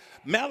tithe.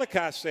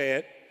 Malachi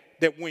said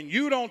that when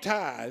you don't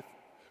tithe,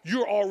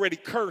 you're already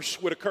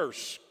cursed with a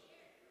curse.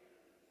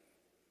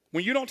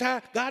 When you don't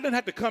tithe, God doesn't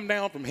have to come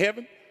down from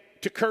heaven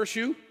to curse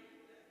you.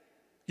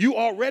 You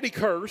already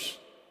cursed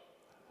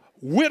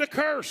with a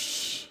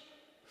curse.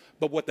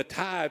 But what the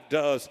tithe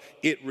does,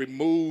 it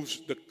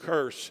removes the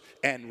curse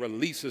and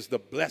releases the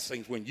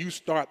blessings. When you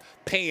start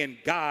paying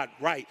God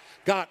right,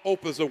 God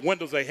opens the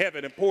windows of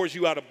heaven and pours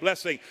you out a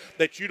blessing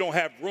that you don't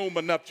have room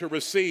enough to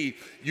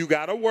receive. You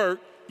got to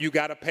work, you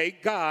got to pay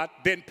God,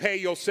 then pay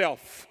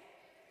yourself.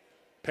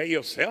 Pay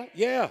yourself?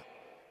 Yeah.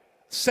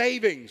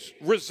 Savings,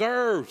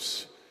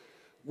 reserves.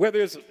 Whether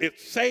it's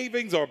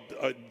savings or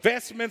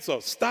investments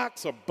or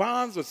stocks or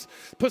bonds, or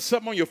put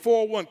something on your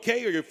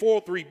 401k or your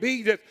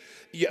 403b, just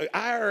your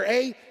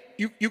IRA,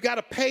 you got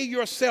to pay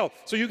yourself.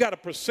 So you got a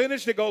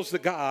percentage that goes to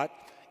God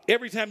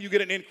every time you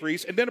get an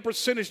increase, and then a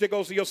percentage that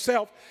goes to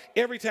yourself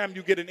every time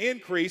you get an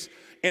increase.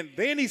 And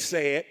then he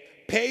said,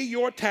 pay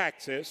your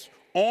taxes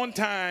on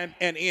time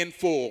and in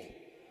full.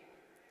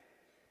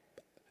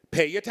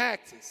 Pay your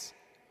taxes.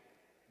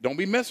 Don't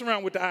be messing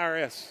around with the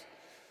IRS.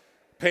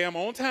 Pay them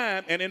on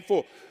time and in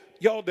full.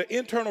 Y'all, the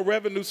Internal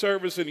Revenue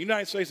Service in the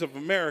United States of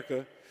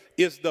America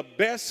is the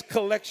best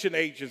collection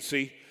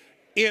agency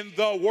in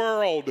the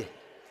world.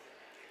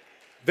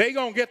 They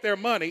gonna get their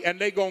money, and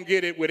they gonna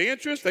get it with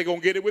interest. They gonna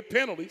get it with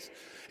penalties.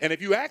 And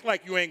if you act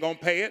like you ain't gonna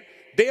pay it,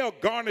 they'll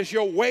garnish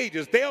your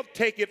wages. They'll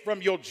take it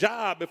from your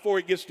job before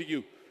it gets to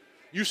you.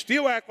 You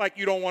still act like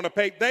you don't want to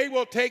pay. They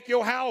will take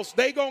your house.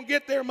 They gonna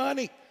get their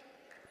money.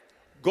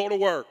 Go to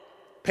work.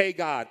 Pay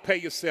God, pay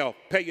yourself,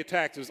 pay your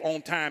taxes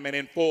on time and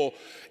in full,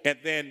 and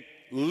then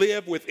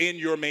live within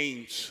your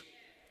means.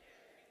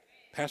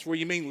 Pastor, what do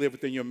you mean live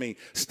within your means?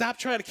 Stop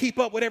trying to keep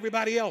up with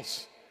everybody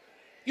else.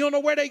 You don't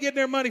know where they get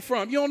their money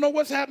from. You don't know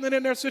what's happening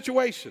in their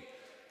situation.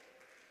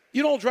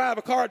 You don't drive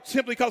a car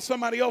simply because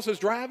somebody else is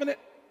driving it,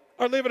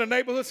 or live in a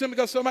neighborhood simply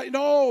because somebody,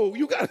 no,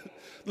 you got to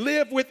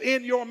live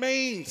within your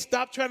means.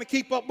 Stop trying to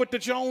keep up with the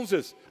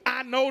Joneses.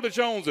 I know the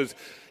Joneses.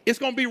 It's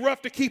going to be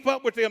rough to keep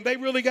up with them. They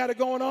really got it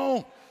going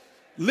on.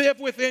 Live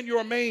within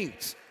your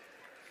means.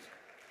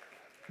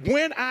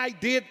 When I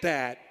did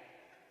that,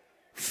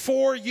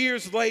 4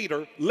 years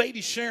later, Lady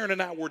Sharon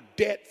and I were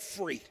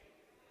debt-free.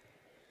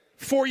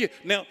 4 years.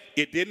 Now,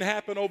 it didn't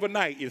happen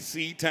overnight. It's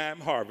seed time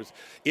harvest.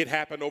 It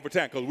happened over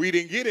time because we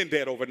didn't get in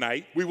debt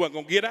overnight. We weren't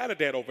going to get out of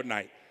debt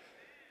overnight.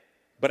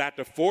 But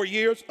after 4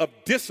 years of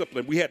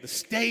discipline, we had to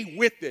stay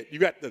with it. You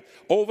got to,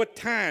 over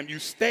time, you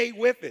stay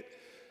with it.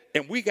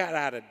 And we got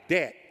out of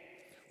debt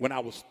when I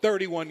was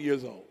 31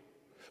 years old.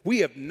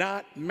 We have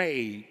not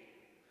made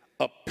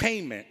a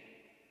payment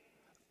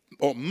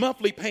or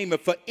monthly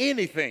payment for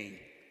anything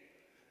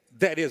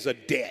that is a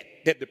debt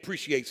that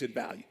depreciates in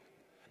value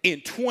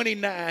in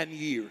 29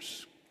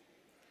 years.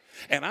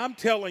 And I'm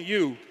telling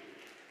you,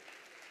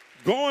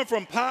 going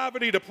from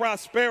poverty to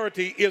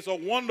prosperity is a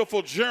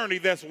wonderful journey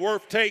that's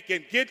worth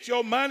taking. Get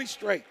your money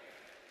straight.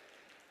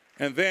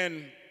 And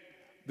then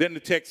the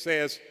text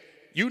says,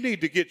 you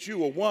need to get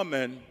you a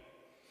woman.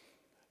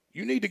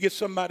 You need to get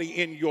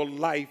somebody in your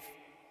life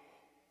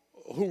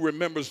who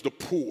remembers the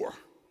poor.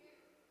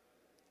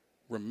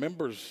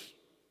 Remembers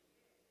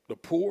the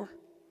poor?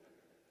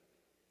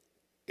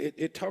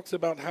 It talks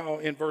about how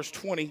in verse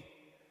 20,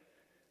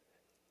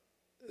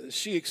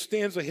 she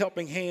extends a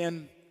helping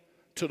hand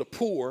to the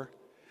poor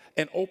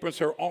and opens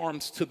her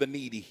arms to the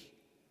needy.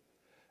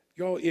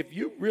 Y'all, if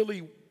you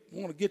really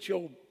want to get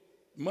your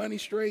money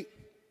straight,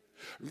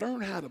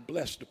 learn how to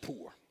bless the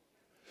poor.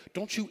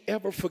 Don't you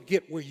ever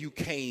forget where you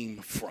came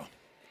from.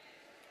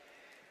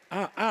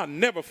 I'll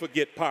never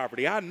forget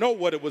poverty. I know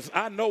what it was.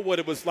 I know what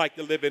it was like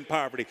to live in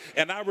poverty.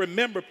 And I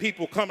remember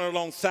people coming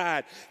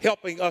alongside,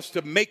 helping us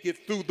to make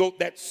it through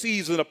that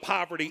season of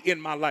poverty in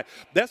my life.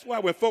 That's why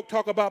when folk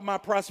talk about my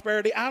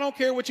prosperity, I don't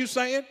care what you're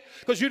saying,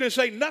 because you didn't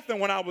say nothing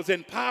when I was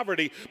in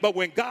poverty. But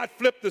when God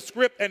flipped the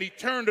script and he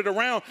turned it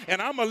around,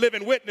 and I'm a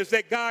living witness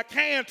that God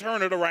can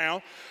turn it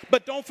around,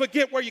 but don't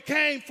forget where you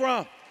came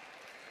from.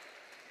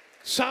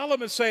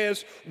 Solomon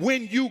says,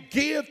 when you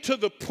give to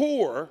the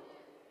poor,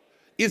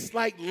 it's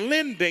like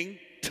lending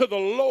to the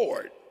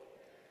Lord.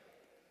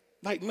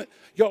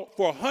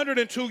 For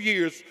 102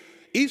 years,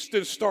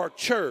 Eastern Star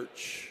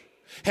Church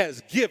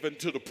has given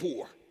to the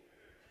poor.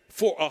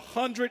 For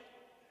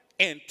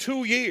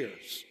 102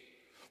 years,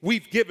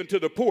 we've given to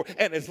the poor.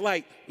 And it's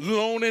like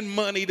loaning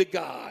money to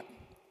God.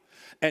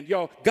 And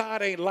y'all,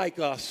 God ain't like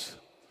us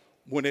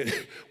when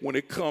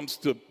it comes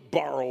to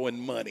borrowing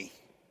money.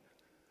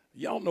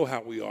 Y'all know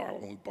how we are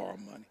when we borrow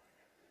money.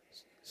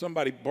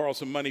 Somebody borrows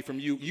some money from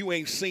you. You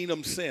ain't seen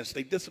them since.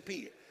 They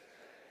disappeared.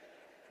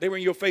 They were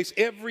in your face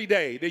every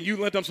day. Then you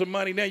lent them some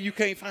money. Now you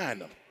can't find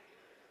them.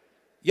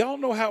 Y'all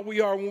know how we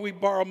are when we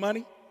borrow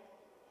money.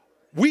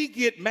 We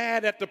get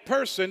mad at the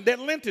person that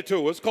lent it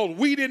to us because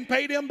we didn't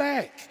pay them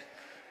back.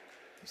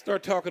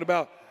 Start talking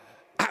about,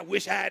 I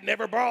wish I had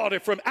never borrowed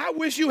it from. I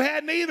wish you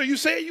hadn't either. You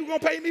said you were going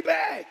to pay me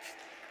back.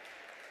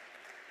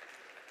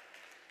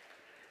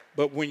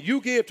 But when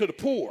you give to the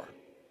poor,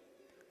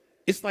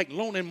 it's like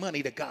loaning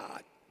money to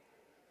God.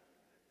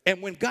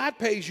 And when God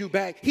pays you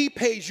back, he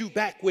pays you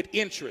back with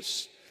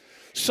interest.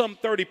 Some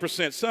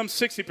 30%, some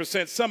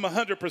 60%, some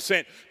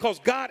 100%. Because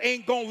God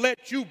ain't going to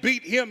let you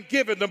beat him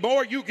giving. The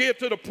more you give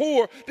to the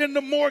poor, then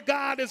the more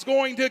God is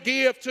going to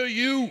give to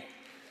you.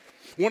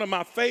 One of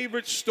my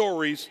favorite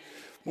stories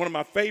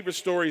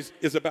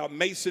is about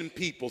Mason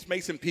Peoples.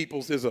 Mason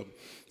Peoples is a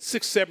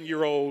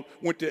 6-7-year-old,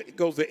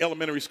 goes to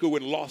elementary school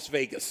in Las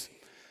Vegas.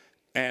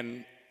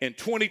 And in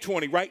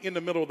 2020, right in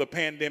the middle of the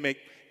pandemic,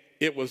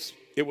 it was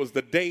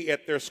the day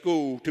at their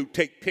school to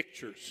take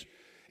pictures.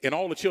 And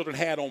all the children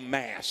had on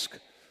masks.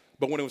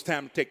 But when it was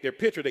time to take their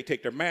picture, they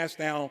take their mask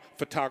down.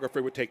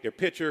 Photographer would take their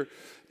picture,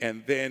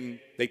 and then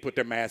they put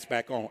their mask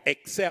back on.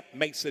 Except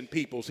Mason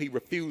Peoples, he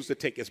refused to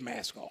take his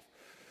mask off.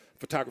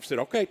 Photographer said,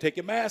 okay, take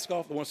your mask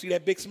off. I want to see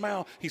that big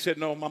smile. He said,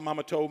 no, my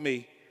mama told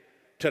me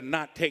to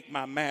not take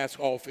my mask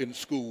off in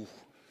school.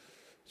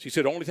 She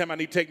said, the only time I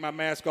need to take my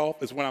mask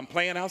off is when I'm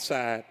playing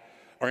outside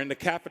or in the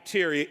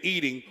cafeteria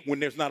eating when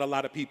there's not a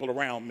lot of people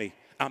around me.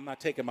 I'm not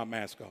taking my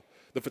mask off.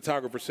 The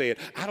photographer said,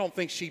 I don't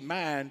think she'd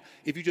mind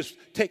if you just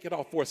take it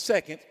off for a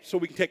second so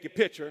we can take your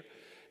picture.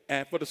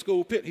 And for the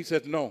school pit, he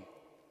said, no.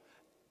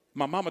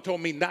 My mama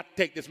told me not to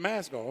take this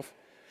mask off,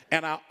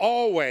 and I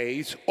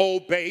always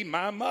obey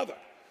my mother.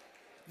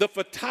 The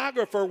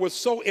photographer was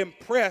so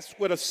impressed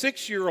with a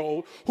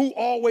 6-year-old who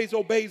always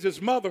obeys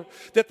his mother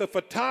that the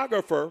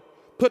photographer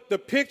put the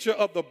picture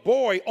of the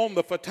boy on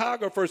the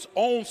photographer's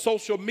own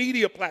social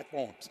media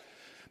platforms.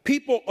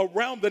 People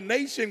around the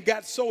nation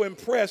got so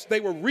impressed,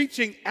 they were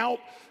reaching out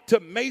to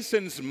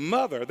Mason's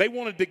mother. They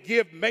wanted to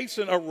give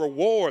Mason a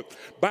reward,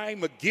 buy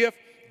him a gift,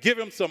 give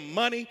him some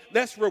money.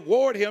 Let's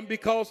reward him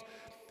because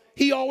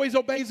he always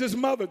obeys his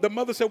mother. The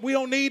mother said, we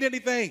don't need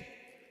anything.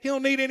 He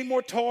don't need any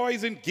more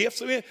toys and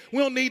gifts. We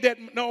don't need that.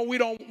 No, we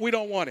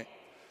don't want it.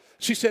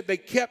 She said they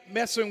kept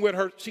messing with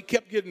her. She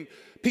kept getting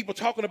people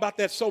talking about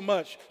that so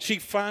much. She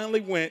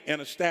finally went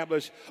and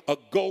established a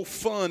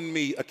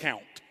GoFundMe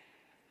account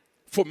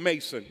for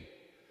Mason.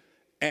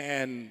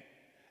 And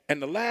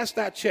the last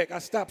I checked, I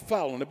stopped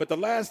following it, but the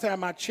last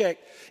time I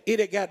checked, it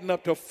had gotten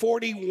up to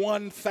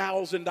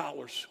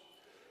 $41,000.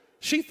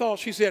 She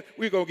said,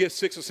 we're going to get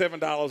 $6 or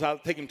 $7. I'll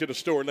take him to the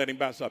store and let him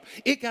buy something.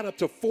 It got up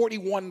to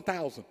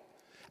 $41,000.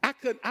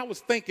 I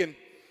was thinking,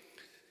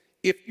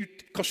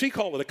 because she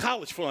called it a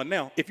college fund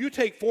now, if you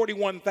take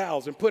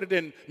 $41,000, put it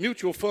in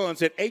mutual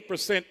funds at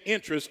 8%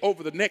 interest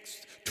over the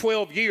next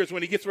 12 years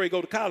when he gets ready to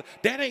go to college,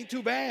 that ain't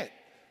too bad.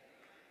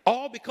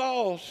 All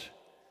because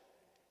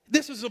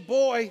this is a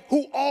boy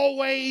who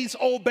always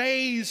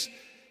obeys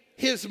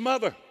his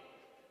mother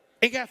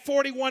and got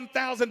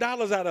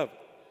 $41,000 out of it.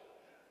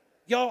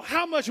 Y'all,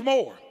 how much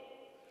more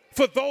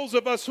for those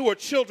of us who are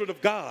children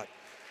of God?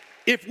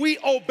 If we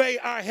obey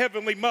our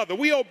heavenly mother,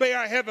 we obey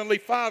our heavenly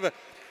father,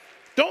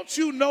 don't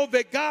you know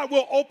that God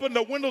will open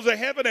the windows of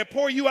heaven and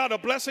pour you out a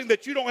blessing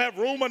that you don't have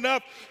room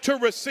enough to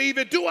receive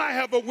it? Do I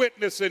have a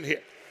witness in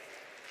here?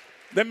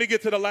 Let me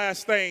get to the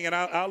last thing, and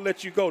I'll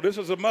let you go. This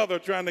is a mother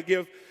trying to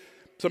give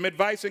some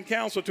advice and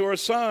counsel to her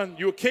son.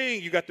 You're a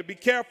king. You got to be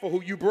careful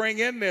who you bring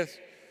in this.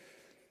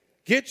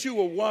 Get you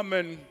a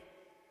woman.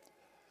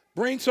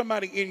 Bring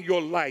somebody in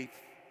your life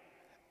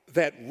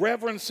that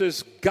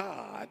reverences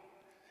God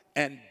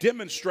and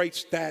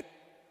demonstrates that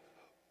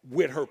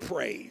with her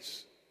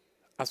praise.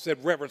 I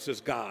said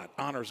reverences God,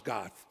 honors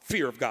God,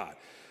 fear of God.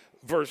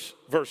 Verse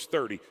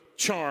 30,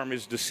 charm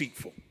is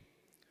deceitful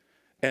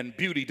and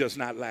beauty does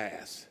not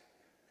last.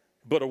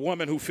 But a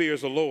woman who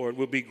fears the Lord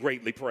will be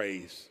greatly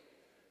praised.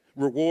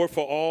 Reward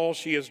for all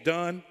she has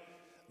done.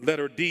 Let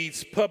her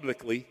deeds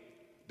publicly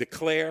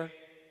declare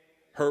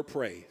her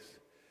praise.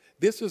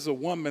 This is a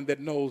woman that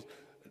knows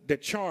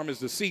that charm is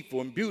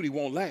deceitful and beauty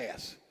won't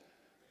last.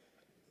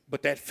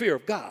 But that fear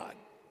of God,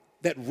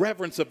 that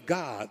reverence of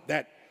God,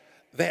 that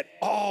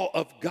awe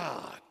of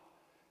God,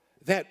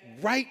 that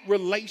right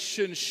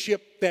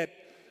relationship that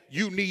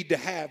you need to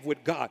have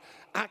with God.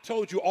 I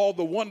told you all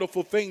the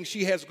wonderful things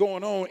she has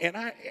going on, and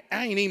I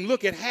ain't even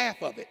look at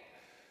half of it.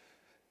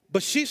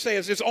 But she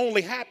says it's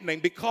only happening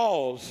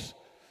because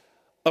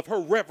of her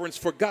reverence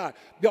for God.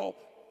 Y'all,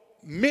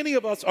 many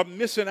of us are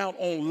missing out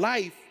on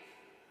life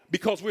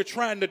because we're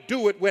trying to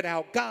do it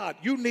without God.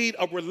 You need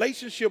a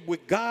relationship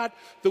with God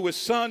through his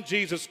son,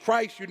 Jesus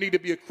Christ. You need to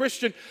be a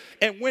Christian.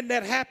 And when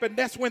that happened,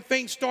 that's when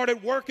things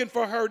started working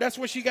for her. That's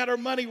when she got her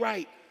money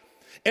right.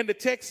 And the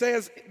text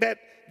says that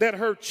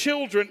her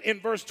children in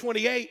verse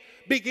 28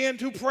 began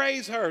to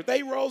praise her.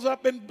 They rose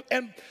up and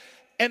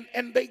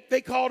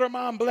they called her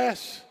mom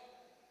blessed.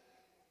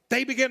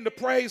 They began to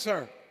praise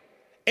her.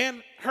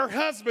 And her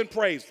husband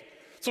praised her.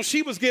 So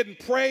she was getting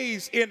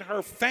praise in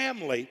her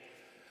family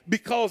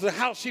because of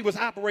how she was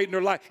operating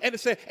her life. And it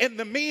said, and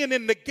the men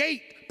in the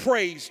gate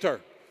praised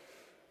her.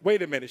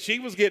 Wait a minute. She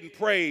was getting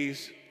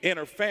praise in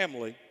her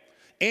family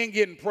and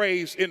getting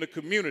praise in the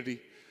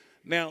community.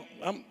 Now,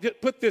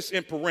 put this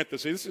in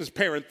parentheses. This is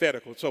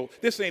parenthetical, so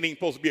this ain't even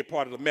supposed to be a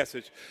part of the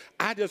message.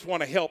 I just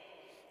want to help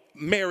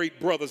married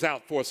brothers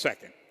out for a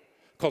second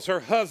because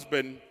her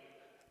husband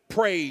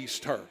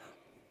praised her.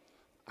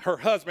 Her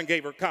husband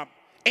gave her compliment,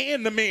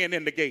 and the men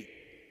in the gate.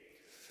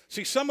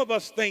 See, some of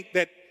us think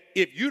that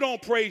if you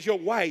don't praise your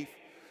wife,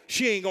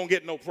 she ain't going to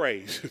get no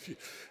praise.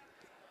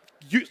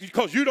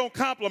 Because you don't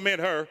compliment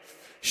her,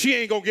 she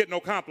ain't going to get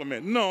no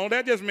compliment. No,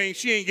 that just means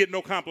she ain't getting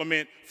no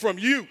compliment from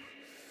you.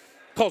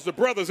 Because the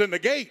brothers in the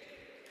gate,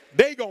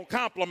 they going to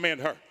compliment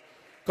her.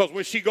 Because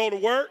when she go to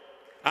work,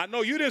 I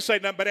know you didn't say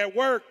nothing, but at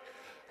work,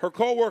 her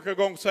coworker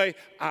going to say,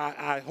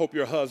 I hope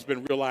your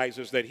husband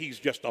realizes that he's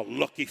just a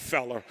lucky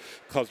fella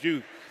because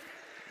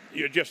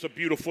you're just a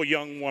beautiful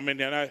young woman.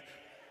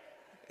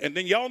 And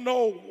then y'all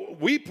know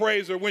we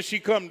praise her when she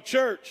come to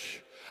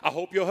church. I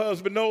hope your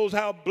husband knows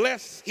how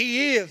blessed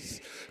he is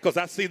because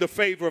I see the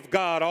favor of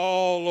God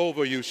all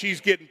over you.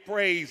 She's getting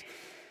praise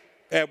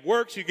at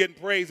work. She's getting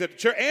praise at the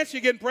church. And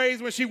she's getting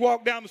praise when she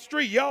walked down the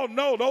street. Y'all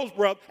know those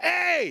brothers.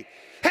 Hey,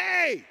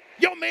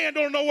 your man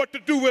don't know what to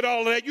do with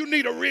all of that. You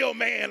need a real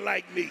man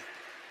like me.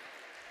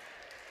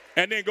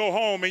 And then go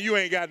home and you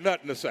ain't got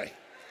nothing to say.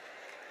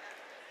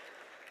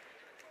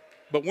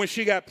 But when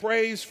she got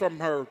praise from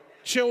her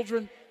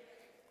children,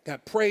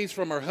 got praise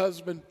from her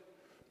husband,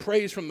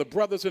 praise from the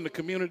brothers in the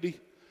community,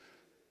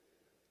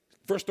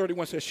 verse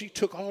 31 says she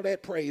took all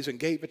that praise and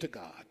gave it to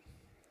God.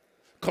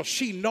 Because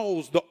she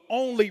knows the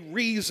only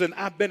reason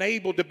I've been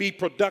able to be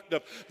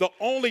productive, the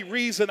only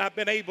reason I've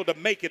been able to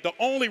make it, the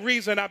only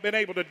reason I've been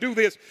able to do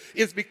this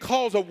is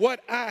because of what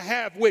I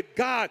have with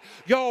God.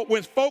 Y'all,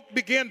 when folk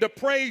begin to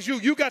praise you,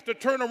 you got to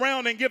turn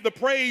around and give the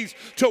praise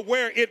to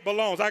where it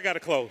belongs. I got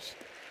to close.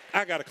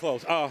 I'm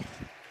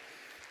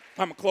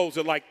going to close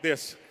it like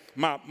this.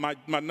 My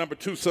number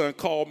 2 son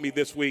called me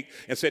this week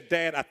and said,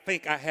 Dad, I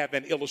think I have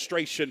an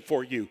illustration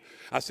for you.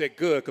 I said,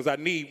 good, because I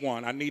need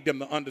one. I need them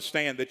to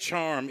understand that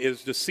charm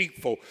is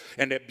deceitful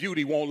and that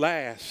beauty won't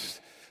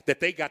last, that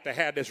they got to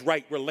have this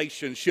right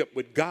relationship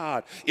with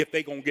God if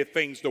they're going to get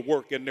things to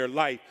work in their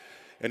life.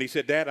 And he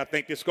said, Dad, I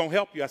think this is going to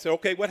help you. I said,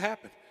 okay, what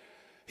happened?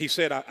 He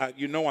said,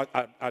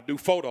 I do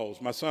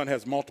photos. My son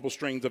has multiple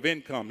streams of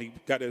income. He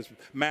got his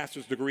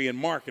master's degree in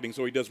marketing,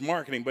 so he does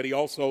marketing, but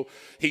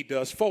he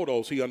does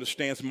photos. He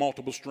understands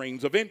multiple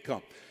streams of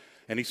income.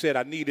 And he said,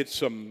 I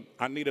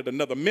needed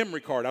another memory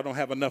card. I don't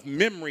have enough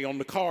memory on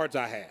the cards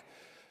I have.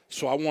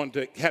 So I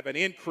wanted to have an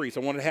increase.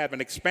 I wanted to have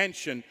an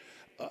expansion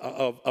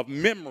of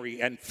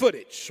memory and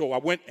footage. So I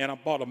went and I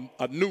bought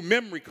a new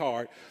memory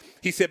card.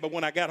 He said, but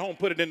when I got home,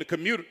 put it in the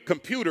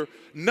computer,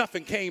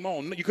 nothing came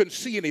on. You couldn't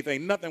see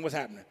anything. Nothing was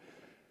happening.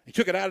 He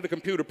took it out of the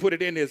computer, put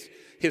it in his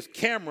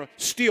camera.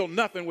 Still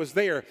nothing was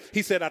there.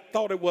 He said, I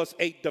thought it was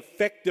a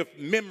defective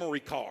memory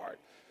card.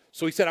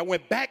 So he said, I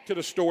went back to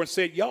the store and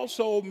said, y'all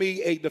sold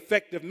me a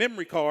defective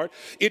memory card.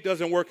 It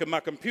doesn't work in my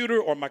computer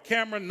or my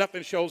camera.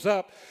 Nothing shows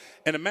up.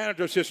 And the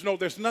manager says, no,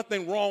 there's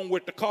nothing wrong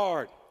with the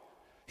card.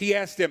 He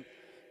asked him,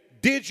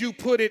 did you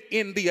put it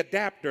in the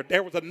adapter?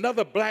 There was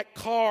another black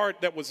card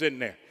that was in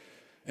there.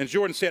 And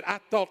Jordan said, I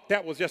thought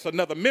that was just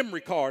another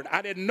memory card.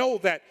 I didn't know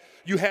that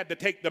you had to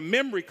take the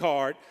memory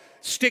card,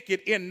 stick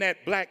it in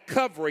that black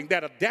covering,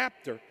 that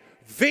adapter,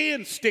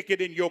 then stick it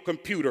in your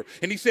computer.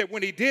 And he said,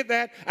 when he did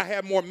that, I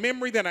had more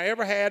memory than I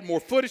ever had, more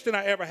footage than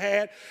I ever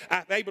had. I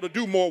was able to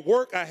do more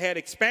work. I had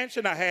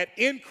expansion. I had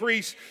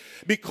increase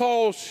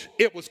because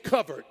it was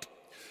covered.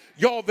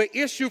 Y'all, the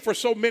issue for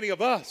so many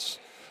of us,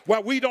 why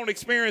we don't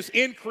experience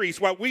increase,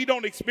 why we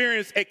don't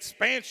experience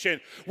expansion,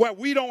 why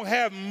we don't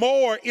have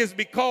more is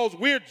because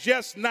we're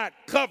just not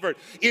covered.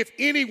 If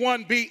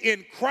anyone be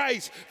in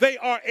Christ, they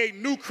are a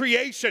new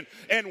creation.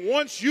 And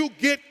once you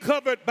get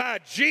covered by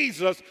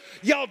Jesus,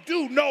 y'all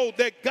do know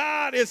that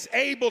God is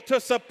able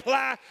to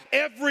supply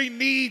every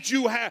need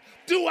you have.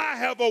 Do I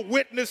have a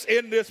witness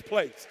in this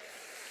place?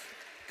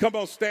 Come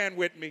on, stand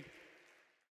with me.